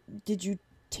you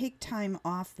take time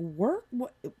off work?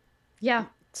 What? Yeah.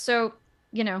 So,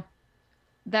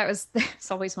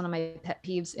 that's always one of my pet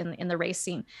peeves in the race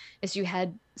scene, is you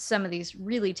had some of these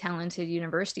really talented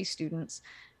university students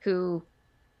who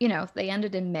they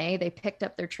ended in May. They picked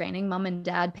up their training. Mom and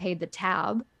dad paid the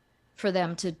tab for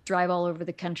them to drive all over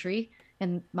the country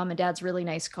in mom and dad's really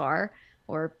nice car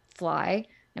or fly,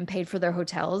 and paid for their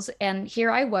hotels. And here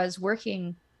I was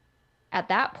working at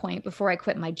that point, before I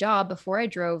quit my job, before I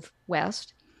drove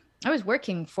west, I was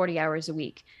working 40 hours a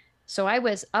week. So I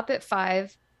was up at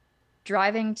 5,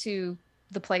 driving to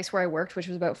the place where I worked, which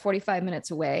was about 45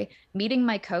 minutes away, meeting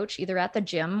my coach either at the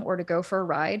gym or to go for a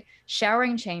ride,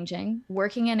 showering, changing,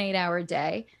 working an 8-hour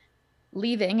day,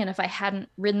 leaving. And if I hadn't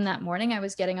ridden that morning, I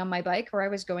was getting on my bike or I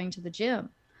was going to the gym.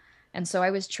 And so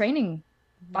I was training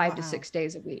 5 to 6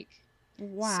 days a week.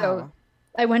 Wow. So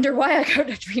I wonder why I got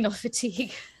adrenal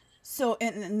fatigue. So,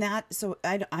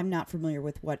 I'm not familiar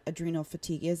with what adrenal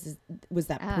fatigue is. Was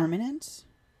that permanent?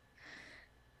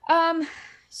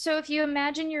 So if you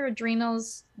imagine your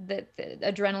adrenals, that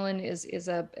adrenaline is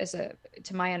a,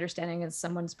 to my understanding, and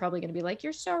someone's probably going to be like,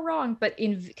 you're so wrong. But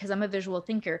because I'm a visual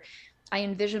thinker, I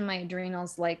envision my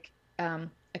adrenals like a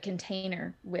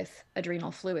container with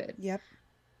adrenal fluid. Yep.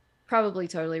 Probably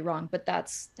totally wrong, but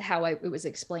that's how it was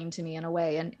explained to me in a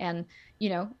way. And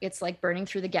it's like burning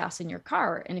through the gas in your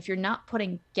car. And if you're not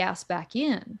putting gas back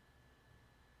in,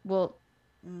 well,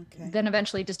 then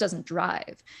eventually it just doesn't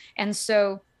drive. And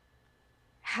so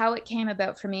how it came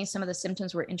about for me, some of the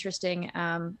symptoms were interesting.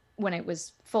 When it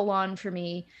was full on for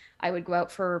me, I would go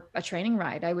out for a training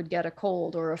ride. I would get a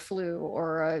cold or a flu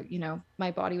or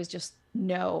my body was just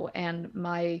and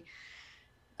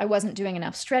I wasn't doing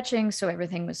enough stretching. So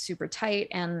everything was super tight.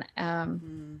 And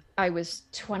I was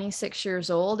 26 years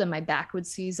old and my back would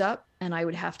seize up and I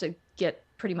would have to get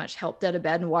pretty much helped out of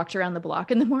bed and walked around the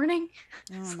block in the morning.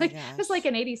 It was like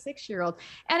an 86-year-old.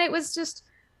 And it was just,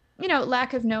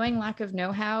 lack of knowing, lack of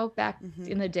know-how. Back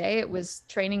in the day, it was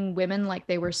training women like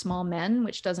they were small men,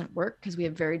 which doesn't work because we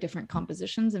have very different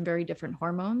compositions and very different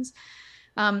hormones.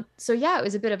 So yeah, it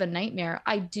was a bit of a nightmare.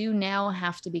 I do now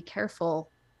have to be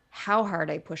careful how hard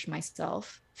I push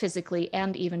myself physically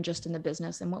and even just in the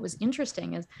business. And what was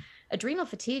interesting is adrenal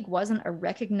fatigue wasn't a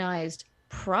recognized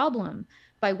problem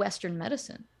by Western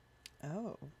medicine.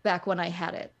 Oh. Back when I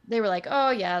had it, they were like,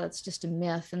 oh yeah, that's just a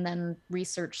myth. And then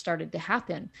research started to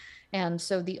happen. And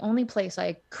so the only place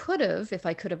I could have, if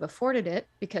I could have afforded it,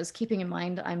 because keeping in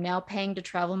mind, I'm now paying to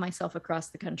travel myself across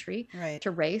the country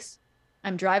to race.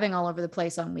 I'm driving all over the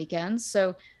place on weekends.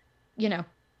 So,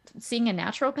 seeing a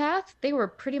naturopath, they were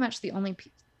pretty much the only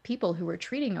people who were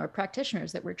treating, or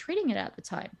practitioners that were treating it at the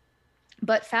time.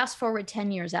 But fast forward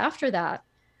 10 years after that,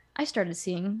 I started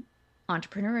seeing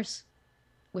entrepreneurs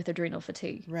with adrenal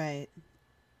fatigue. Right.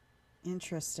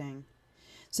 Interesting.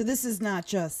 So this isn't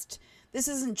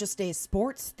just a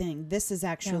sports thing. This is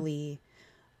actually,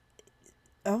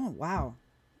 oh, wow.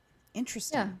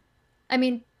 Interesting. Yeah. I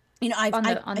mean,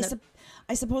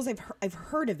 I suppose I've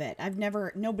heard of it.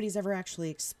 Nobody's ever actually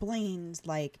explained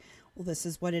like, well, this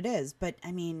is what it is. But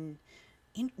I mean,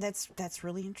 that's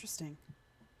really interesting.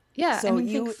 Yeah. So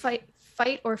think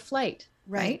fight or flight,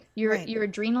 right? Your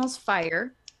adrenals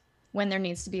fire when there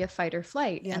needs to be a fight or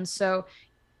flight. Yep. And so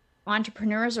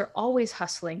entrepreneurs are always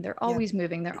hustling. They're always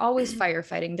moving. They're always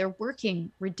firefighting. They're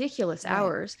working ridiculous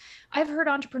hours. I've heard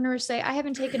entrepreneurs say, I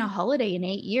haven't taken a holiday in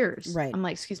 8 years. Right. I'm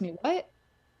like, excuse me, what?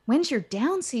 When's your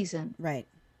down season? Right.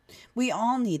 We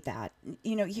all need that.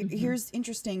 Here's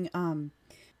interesting.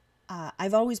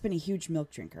 I've always been a huge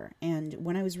milk drinker. And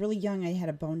when I was really young, I had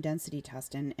a bone density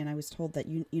test and I was told that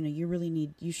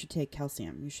you should take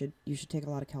calcium. You should take a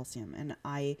lot of calcium. And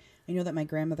I know that my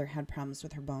grandmother had problems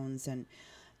with her bones. And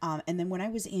then when I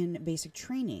was in basic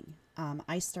training,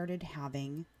 I started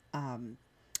having,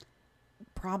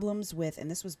 problems with, and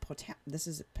this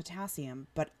is potassium,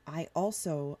 but I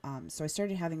also, so I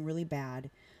started having really bad,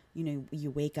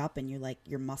 you wake up and you're like,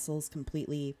 your muscles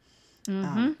completely,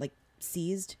 like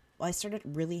seized. Well, I started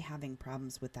really having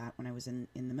problems with that when I was in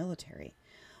the military.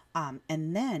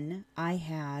 And then I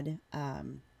had,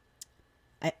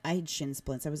 I had shin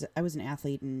splints. I was an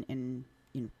athlete in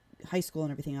high school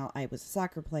and everything else. I was a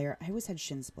soccer player. I always had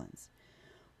shin splints.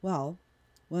 Well,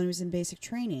 when I was in basic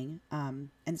training, and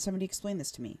somebody explained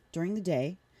this to me, during the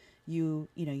day, you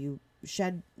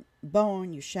shed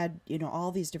bone, you shed,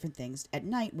 all these different things. At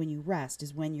night, when you rest,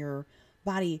 is when your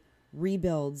body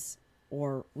rebuilds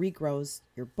or regrows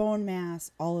your bone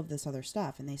mass, all of this other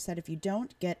stuff. And they said if you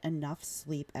don't get enough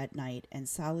sleep at night and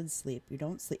solid sleep, you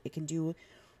don't sleep, it can do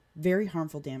very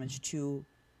harmful damage to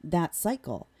that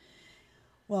cycle.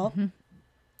 Well,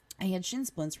 I had shin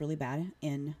splints really bad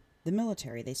in the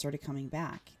military. They started coming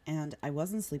back and I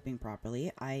wasn't sleeping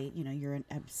properly.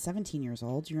 I'm 17 years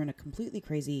old. You're in a completely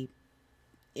crazy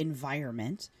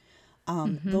environment.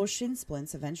 Those shin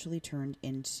splints eventually turned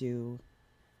into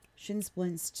shin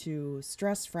splints to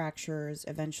stress fractures,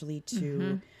 eventually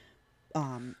to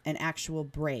an actual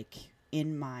break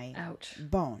in my Ouch.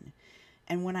 bone.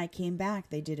 And when I came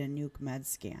back, they did a nuke med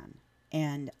scan.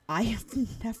 And I have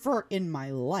never in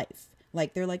my life,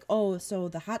 like, they're like, oh, so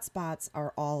the hot spots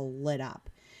are all lit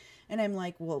up. And I'm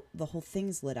like, well, the whole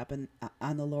thing's lit up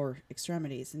on the lower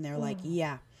extremities. And they're like,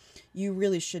 yeah, you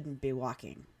really shouldn't be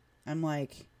walking. I'm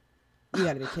like, you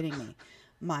gotta be kidding me.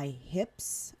 My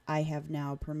hips, I have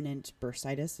now permanent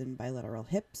bursitis in bilateral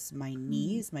hips. My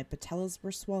knees, my patellas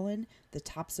were swollen. The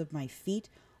tops of my feet,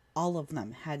 all of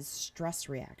them had stress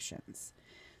reactions.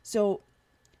 So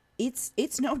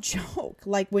it's no joke.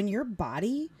 Like, when your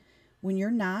body, when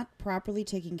you're not properly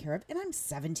taken care of, and I'm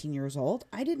 17 years old,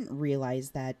 I didn't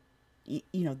realize that,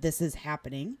 this is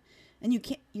happening. And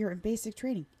you're in basic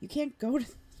training. You can't go to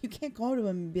him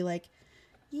and be like,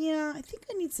 yeah, I think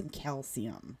I need some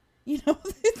calcium.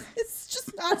 It's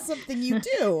just not something you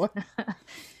do.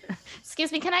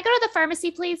 Excuse me, can I go to the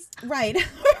pharmacy, please? Right.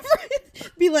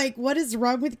 Be like, what is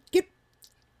wrong with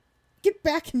get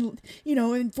back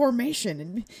in formation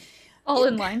and Fall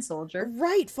in line, soldier.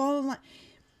 Right, fall in line.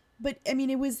 But I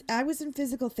mean, I was in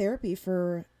physical therapy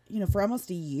for almost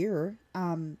a year.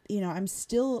 I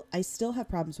still have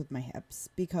problems with my hips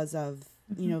because of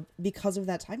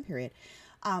that time period.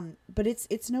 But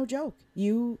it's no joke.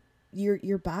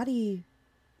 Your body,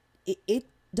 it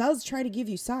does try to give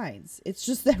you signs. It's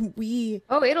just that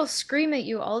it'll scream at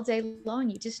you all day long.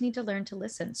 You just need to learn to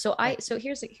listen. So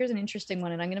here's an interesting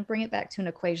one, and I'm going to bring it back to an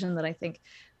equation that I think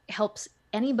helps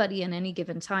anybody in any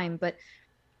given time. But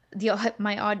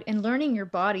and learning your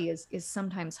body is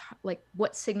sometimes like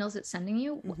what signals it's sending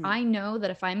you. Mm-hmm. I know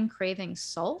that if I'm craving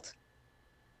salt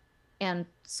and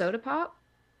soda pop,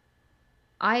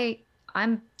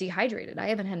 I'm dehydrated. I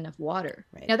haven't had enough water.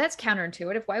 Right. Now that's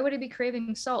counterintuitive. Why would I be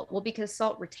craving salt? Well, because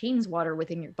salt retains water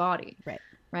within your body.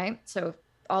 Right. So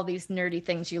all these nerdy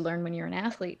things you learn when you're an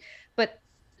athlete. But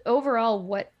overall,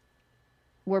 what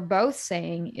we're both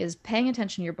saying is paying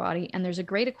attention to your body. And there's a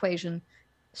great equation: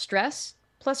 stress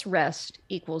plus rest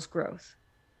equals growth.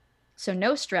 So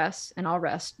no stress and all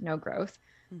rest, no growth.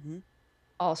 Mm-hmm.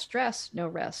 All stress, no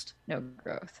rest, no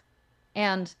growth.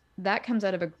 And that comes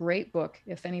out of a great book,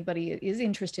 if anybody is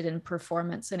interested in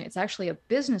performance. And it's actually a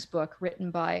business book written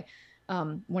by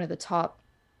one of the top,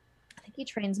 I think he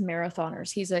trains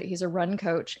marathoners. He's a run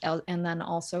coach, and then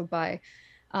also by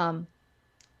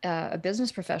a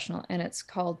business professional. And it's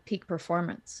called Peak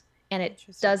Performance. And it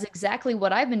does exactly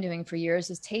what I've been doing for years,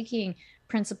 is taking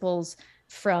principles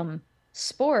from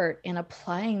sport and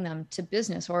applying them to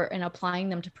business and applying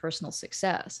them to personal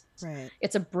success. Right.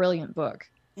 It's a brilliant book.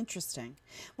 Interesting.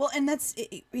 Well, and that's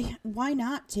why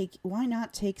not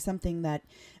take something that,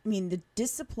 I mean, the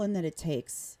discipline that it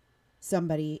takes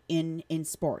somebody in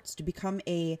sports to become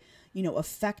a,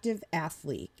 effective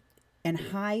athlete and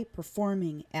high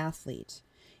performing athlete.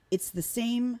 It's the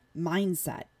same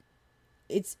mindset.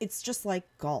 It's just like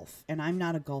golf, and I'm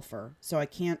not a golfer, so I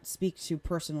can't speak to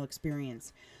personal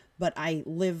experience, but I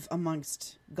live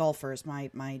amongst golfers.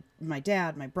 My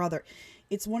dad, my brother.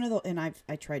 It's one of the, and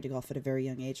I tried to golf at a very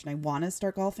young age, and I want to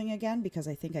start golfing again because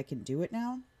I think I can do it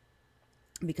now,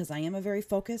 because I am a very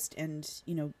focused, and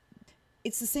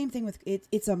it's the same thing with it.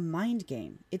 It's a mind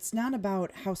game. It's not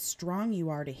about how strong you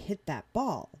are to hit that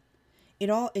ball.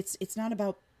 It's not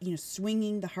about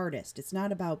swinging the hardest. It's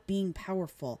not about being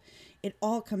powerful. It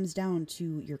all comes down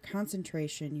to your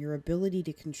concentration, your ability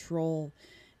to control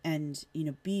and,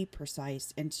 be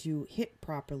precise and to hit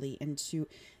properly, and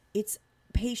it's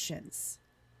patience.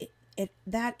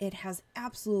 It has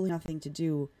absolutely nothing to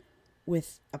do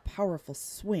with a powerful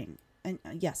swing. And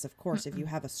yes, of course, if you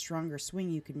have a stronger swing,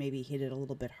 you could maybe hit it a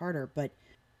little bit harder, but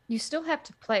you still have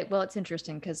to play. Well, it's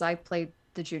interesting because I played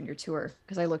the junior tour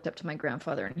because I looked up to my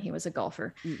grandfather, and he was a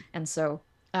golfer. And so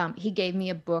he gave me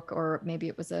a book, or maybe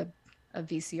it was a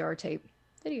VCR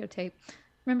videotape.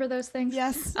 Remember those things?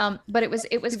 Yes. But it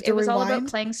was all about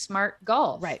playing smart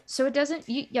golf. Right. So it doesn't,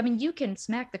 you can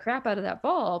smack the crap out of that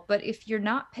ball, but if you're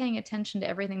not paying attention to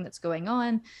everything that's going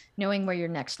on, knowing where your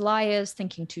next lie is,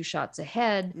 thinking 2 shots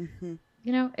ahead,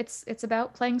 it's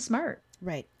about playing smart.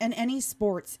 Right. And any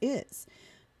sports is.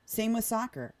 Same with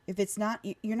soccer. If it's not,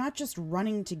 you're not just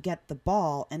running to get the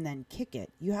ball and then kick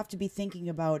it. You have to be thinking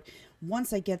about,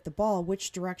 once I get the ball,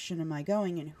 which direction am I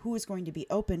going and who is going to be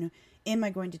open? Am I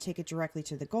going to take it directly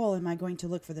to the goal? Am I going to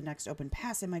look for the next open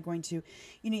pass? Am I going to,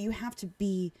 you have to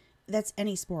be, that's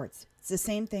any sports. It's the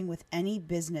same thing with any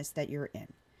business that you're in,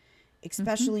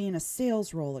 especially in a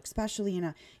sales role, especially in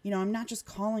a, I'm not just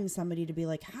calling somebody to be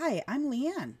like, hi, I'm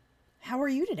Leighann. How are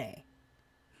you today?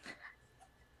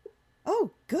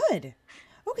 Oh, good.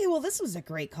 okay, well, this was a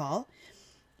great call.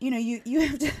 You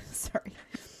have to, sorry,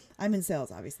 I'm in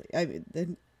sales, obviously.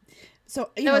 That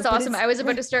was awesome. I was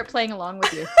about to start playing along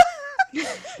with you.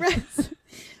 Right.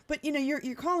 But,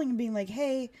 you're calling and being like,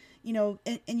 hey, and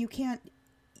you can't,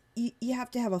 you have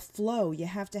to have a flow. You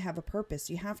have to have a purpose.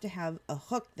 You have to have a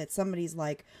hook that somebody's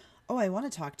like, oh, I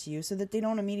want to talk to you, so that they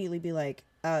don't immediately be like,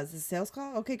 is this a sales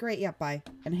call? Okay, great. Yeah, bye.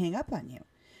 And hang up on you.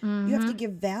 Mm-hmm. You have to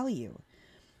give value.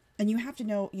 And you have to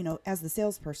know, as the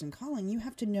salesperson calling, you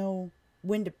have to know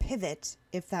when to pivot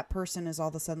if that person is all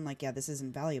of a sudden like, yeah, this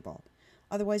isn't valuable.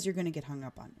 Otherwise, you're going to get hung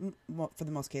up on. Well, for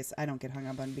the most case, I don't get hung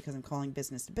up on because I'm calling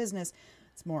business to business.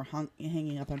 It's more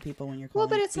hanging up on people when you're calling.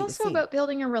 Well, but it's B2C. Also about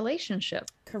building a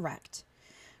relationship. Correct.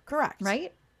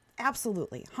 Right?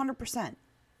 Absolutely. 100%.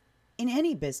 In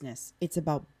any business, it's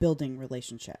about building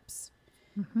relationships.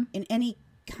 Mm-hmm. In any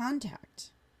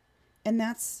contact. And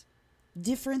that's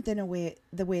different than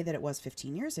the way that it was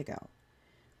 15 years ago.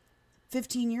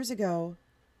 15 years ago,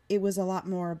 it was a lot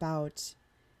more about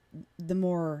the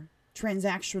more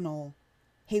transactional,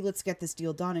 hey, let's get this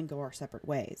deal done and go our separate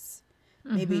ways.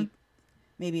 Mm-hmm.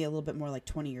 Maybe a little bit more like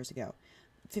 20 years ago.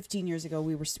 15 years ago,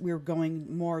 we were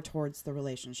going more towards the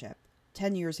relationship.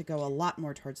 10 years ago, a lot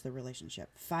more towards the relationship.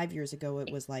 5 years ago,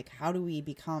 it was like, how do we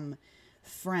become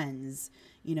friends,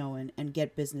 and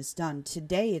get business done?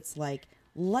 Today, it's like,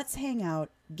 let's hang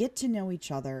out, get to know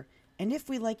each other, and if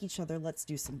we like each other, let's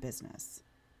do some business.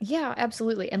 Yeah,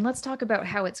 absolutely. And let's talk about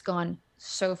how it's gone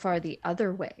so far the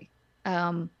other way.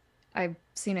 I've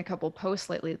seen a couple posts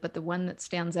lately, but the one that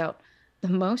stands out the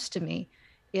most to me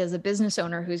is a business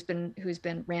owner who's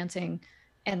been ranting,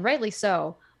 and rightly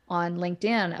so, on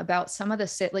LinkedIn about some of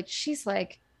the like, she's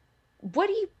like, what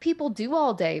do you people do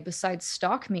all day besides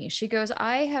stalk me? She goes,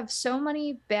 I have so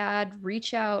many bad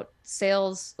reach out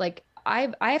sales. Like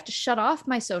I have to shut off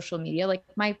my social media. Like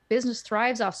my business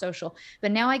thrives off social,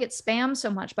 but now I get spammed so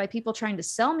much by people trying to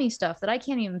sell me stuff that I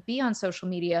can't even be on social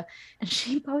media. And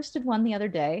she posted one the other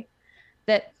day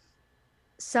that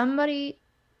somebody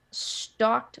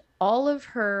stalked all of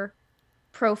her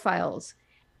profiles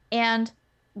and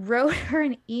wrote her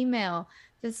an email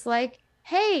that's like,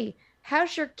 hey,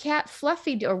 how's your cat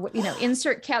Fluffy? Or,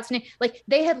 insert cat's name. Like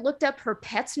they had looked up her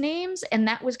pets' names and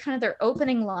that was kind of their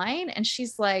opening line. And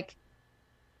she's like,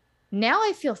 now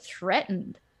I feel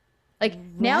threatened. Like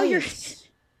now you're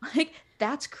like,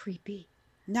 that's creepy.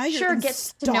 Now you're in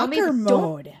stalker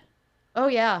mode. Oh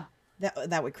yeah.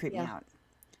 That would creep me out.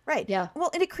 Right. Yeah.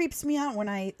 Well, and it creeps me out when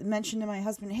I mention to my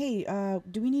husband, hey,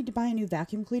 do we need to buy a new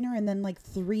vacuum cleaner? And then like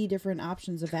 3 different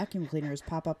options of vacuum cleaners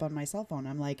pop up on my cell phone.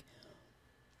 I'm like,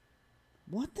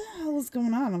 what the hell is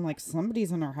going on? I'm like,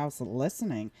 somebody's in our house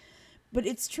listening. But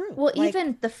it's true. Well, like,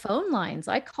 even the phone lines.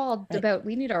 I called about,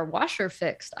 we need our washer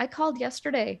fixed. I called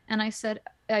yesterday and I said,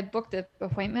 I booked the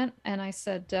appointment and I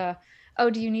said, oh,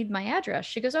 do you need my address?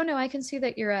 She goes, oh, no, I can see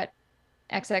that you're at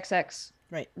XXX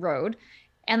road.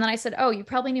 And then I said, oh, you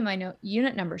probably need my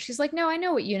unit number. She's like, no, I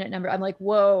know what unit number. I'm like,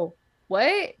 whoa,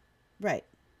 what? Right.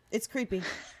 It's creepy.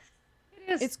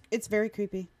 It is. It's very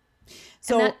creepy.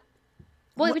 So,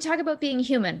 we talk about being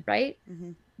human, right?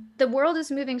 Mm-hmm. The world is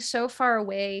moving so far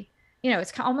away.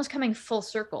 It's almost coming full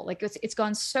circle. Like it's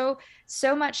gone so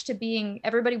much to being,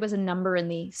 everybody was a number in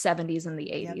the 70s and the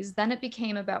 80s. Yep. Then it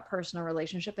became about personal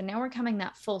relationship. And now we're coming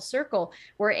that full circle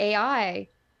where AI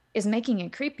is making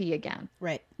it creepy again.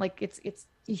 Right. Like it's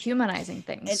humanizing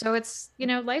things. So it's,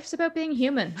 life's about being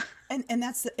human. And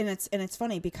it's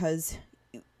funny because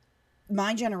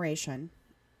my generation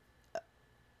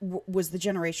was the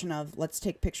generation of, let's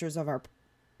take pictures of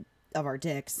our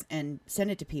dicks and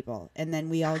send it to people. And then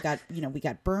we all got, we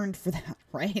got burned for that.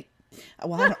 Right.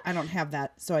 Well, I don't have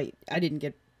that. So I didn't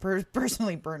get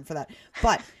personally burned for that,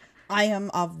 but I am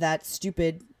of that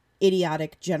stupid,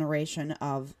 idiotic generation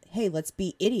of, hey, let's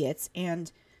be idiots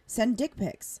and send dick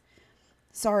pics.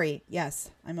 Sorry. Yes,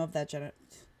 I'm of that generation.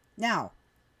 Now,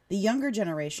 the younger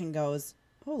generation goes,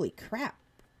 holy crap.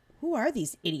 Who are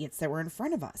these idiots that were in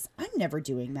front of us? I'm never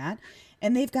doing that.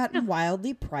 And they've gotten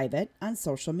wildly private on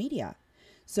social media.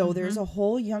 So there's a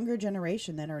whole younger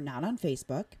generation that are not on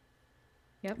Facebook.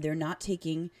 Yep. They're not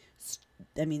taking,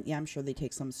 I'm sure they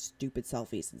take some stupid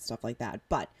selfies and stuff like that,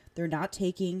 but they're not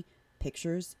taking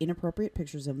pictures, inappropriate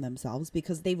pictures of themselves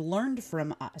because they've learned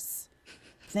from us.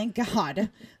 Thank God.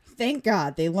 Thank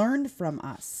God they learned from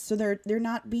us. So they're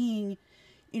not being,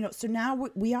 so now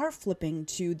we are flipping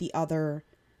to the other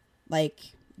side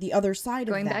of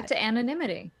that. Going back to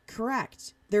anonymity.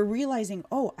 Correct. They're realizing,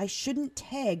 oh, I shouldn't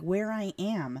tag where I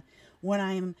am when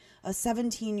I'm a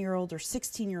 17-year-old or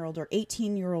 16-year-old or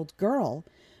 18-year-old girl,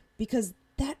 because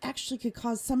that actually could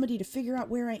cause somebody to figure out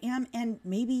where I am. And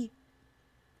maybe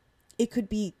it could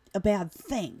be a bad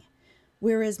thing.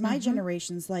 Whereas my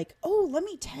generation's like, oh, let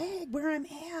me tag where I'm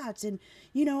at. And,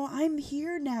 I'm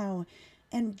here now.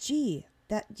 And do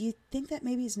you think that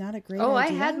maybe is not a great idea? I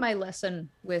had my lesson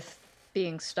with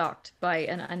being stalked by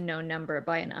an unknown number,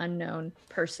 by an unknown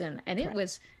person. And it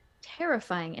was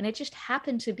terrifying. And it just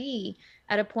happened to be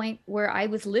at a point where I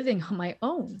was living on my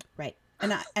own. Right.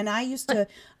 And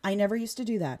I never used to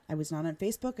do that. I was not on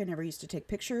Facebook. I never used to take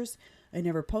pictures. I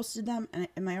never posted them.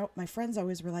 And my friends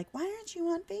always were like, why aren't you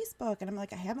on Facebook? And I'm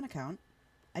like, I have an account.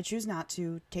 I choose not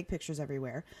to take pictures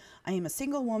everywhere. I am a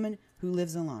single woman who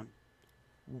lives alone.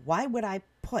 Why would I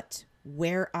put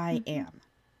where I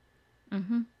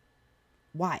am?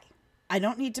 Why? I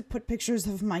don't need to put pictures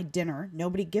of my dinner.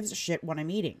 Nobody gives a shit what I'm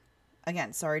eating.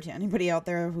 Again, sorry to anybody out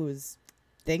there whose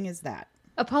thing is that.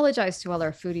 Apologize to all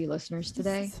our foodie listeners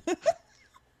today.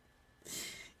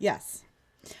 Yes.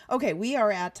 Okay, we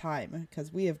are at time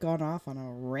because we have gone off on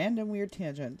a random weird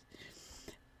tangent.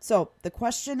 So, the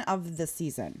question of the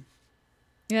season.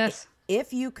 Yes.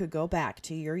 If you could go back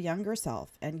to your younger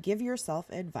self and give yourself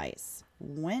advice,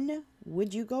 when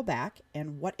would you go back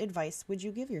and what advice would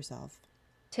you give yourself?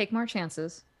 Take more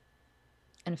chances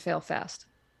and fail fast.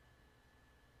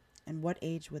 And what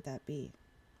age would that be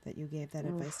that you gave that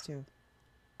advice to?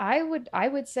 I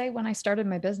would say when I started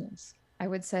my business. I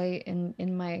would say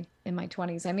in my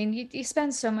 20s. I mean, you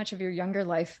spend so much of your younger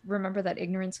life. Remember that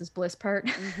ignorance is bliss part.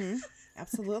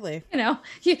 Absolutely.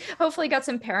 You hopefully got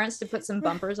some parents to put some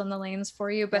bumpers on the lanes for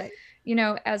you. But,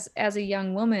 as a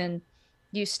young woman,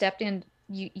 you stepped in,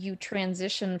 you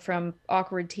transition from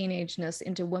awkward teenageness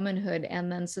into womanhood.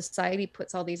 And then society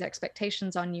puts all these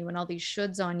expectations on you and all these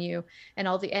shoulds on you and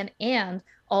and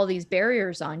all these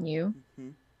barriers on you.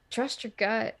 Trust your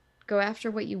gut, go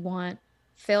after what you want,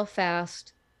 fail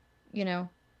fast,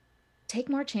 take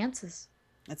more chances.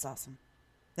 That's awesome.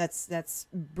 That's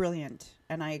brilliant.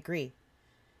 And I agree.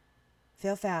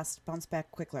 Fail fast, bounce back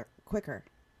quicker.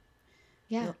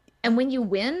 Yeah. And when you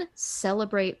win,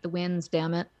 celebrate the wins,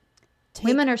 damn it.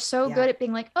 Women are so good at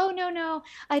being like, oh, no,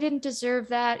 I didn't deserve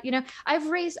that.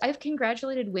 I've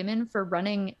congratulated women for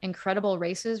running incredible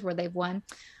races where they've won.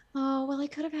 Oh, well, I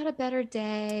could have had a better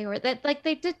day, or that, like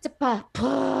they did.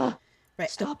 Right.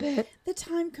 Stop it. The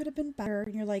time could have been better.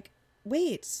 And you're like,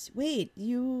 wait,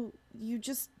 you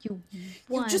just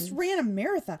ran a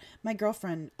marathon. My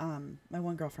girlfriend, my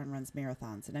one girlfriend runs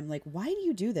marathons, and I'm like, why do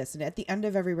you do this? And at the end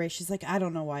of every race, she's like, I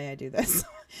don't know why I do this.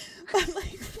 I'm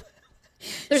like,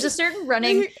 there's a certain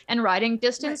running and riding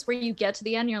distance where you get to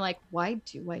the end, and you're like, why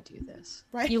do I do this?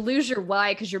 Right. You lose your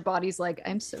why because your body's like,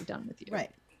 I'm so done with you.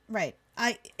 Right.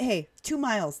 2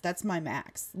 miles, that's my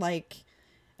max.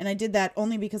 And I did that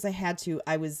only because I had to.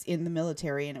 I was in the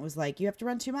military, and it was like, you have to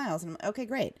run 2 miles. And I'm like, okay,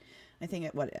 great. I think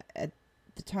at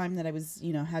the time that I was,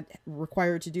 had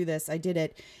required to do this, I did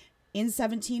it in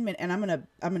 17 minutes. And I'm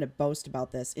going to boast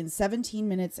about this. In 17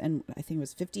 minutes, and I think it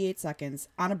was 58 seconds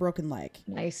on a broken leg.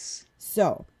 Nice.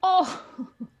 So. Oh.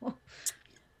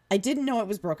 I didn't know it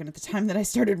was broken at the time that I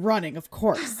started running, of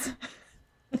course.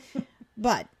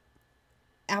 But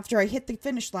after I hit the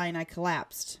finish line, I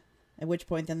collapsed. At which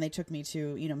point then they took me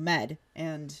to, med.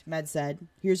 And med said,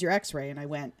 here's your x-ray. And I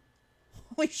went,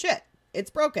 holy shit,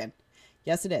 it's broken.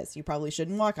 Yes, it is. You probably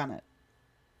shouldn't walk on it.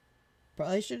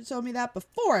 Probably should have told me that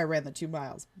before I ran the 2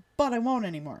 miles. But I won't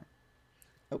anymore.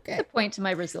 Okay. The point to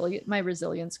my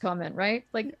resilience comment, right?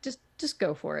 Like, just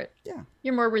go for it. Yeah.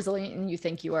 You're more resilient than you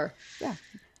think you are. Yeah.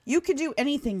 You could do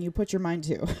anything you put your mind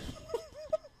to.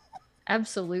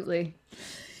 Absolutely.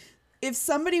 If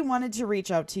somebody wanted to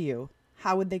reach out to you,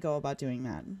 how would they go about doing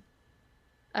that?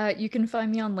 You can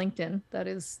find me on LinkedIn. That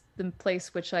is the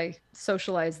place which I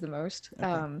socialize the most.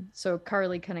 Okay. So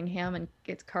Karley Cunningham, and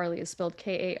it's Karley is spelled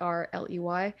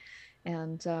Karley,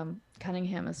 and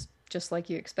Cunningham is just like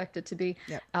you expect it to be.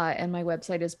 Yep. And my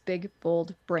website is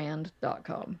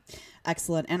bigboldbrand.com.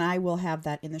 Excellent. And I will have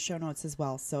that in the show notes as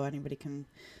well, so anybody can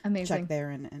check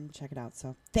there and check it out.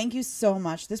 So thank you so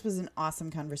much. This was an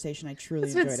awesome conversation. I truly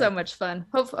enjoyed it. It's been so much fun.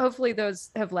 Hopefully those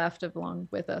have laughed along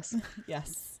with us.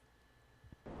 Yes.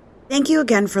 Thank you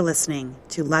again for listening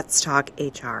to Let's Talk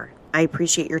HR. I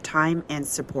appreciate your time and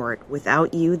support.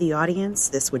 Without you, the audience,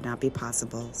 this would not be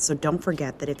possible. So don't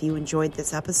forget that if you enjoyed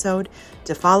this episode,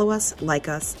 to follow us, like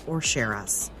us, or share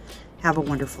us. Have a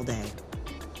wonderful day.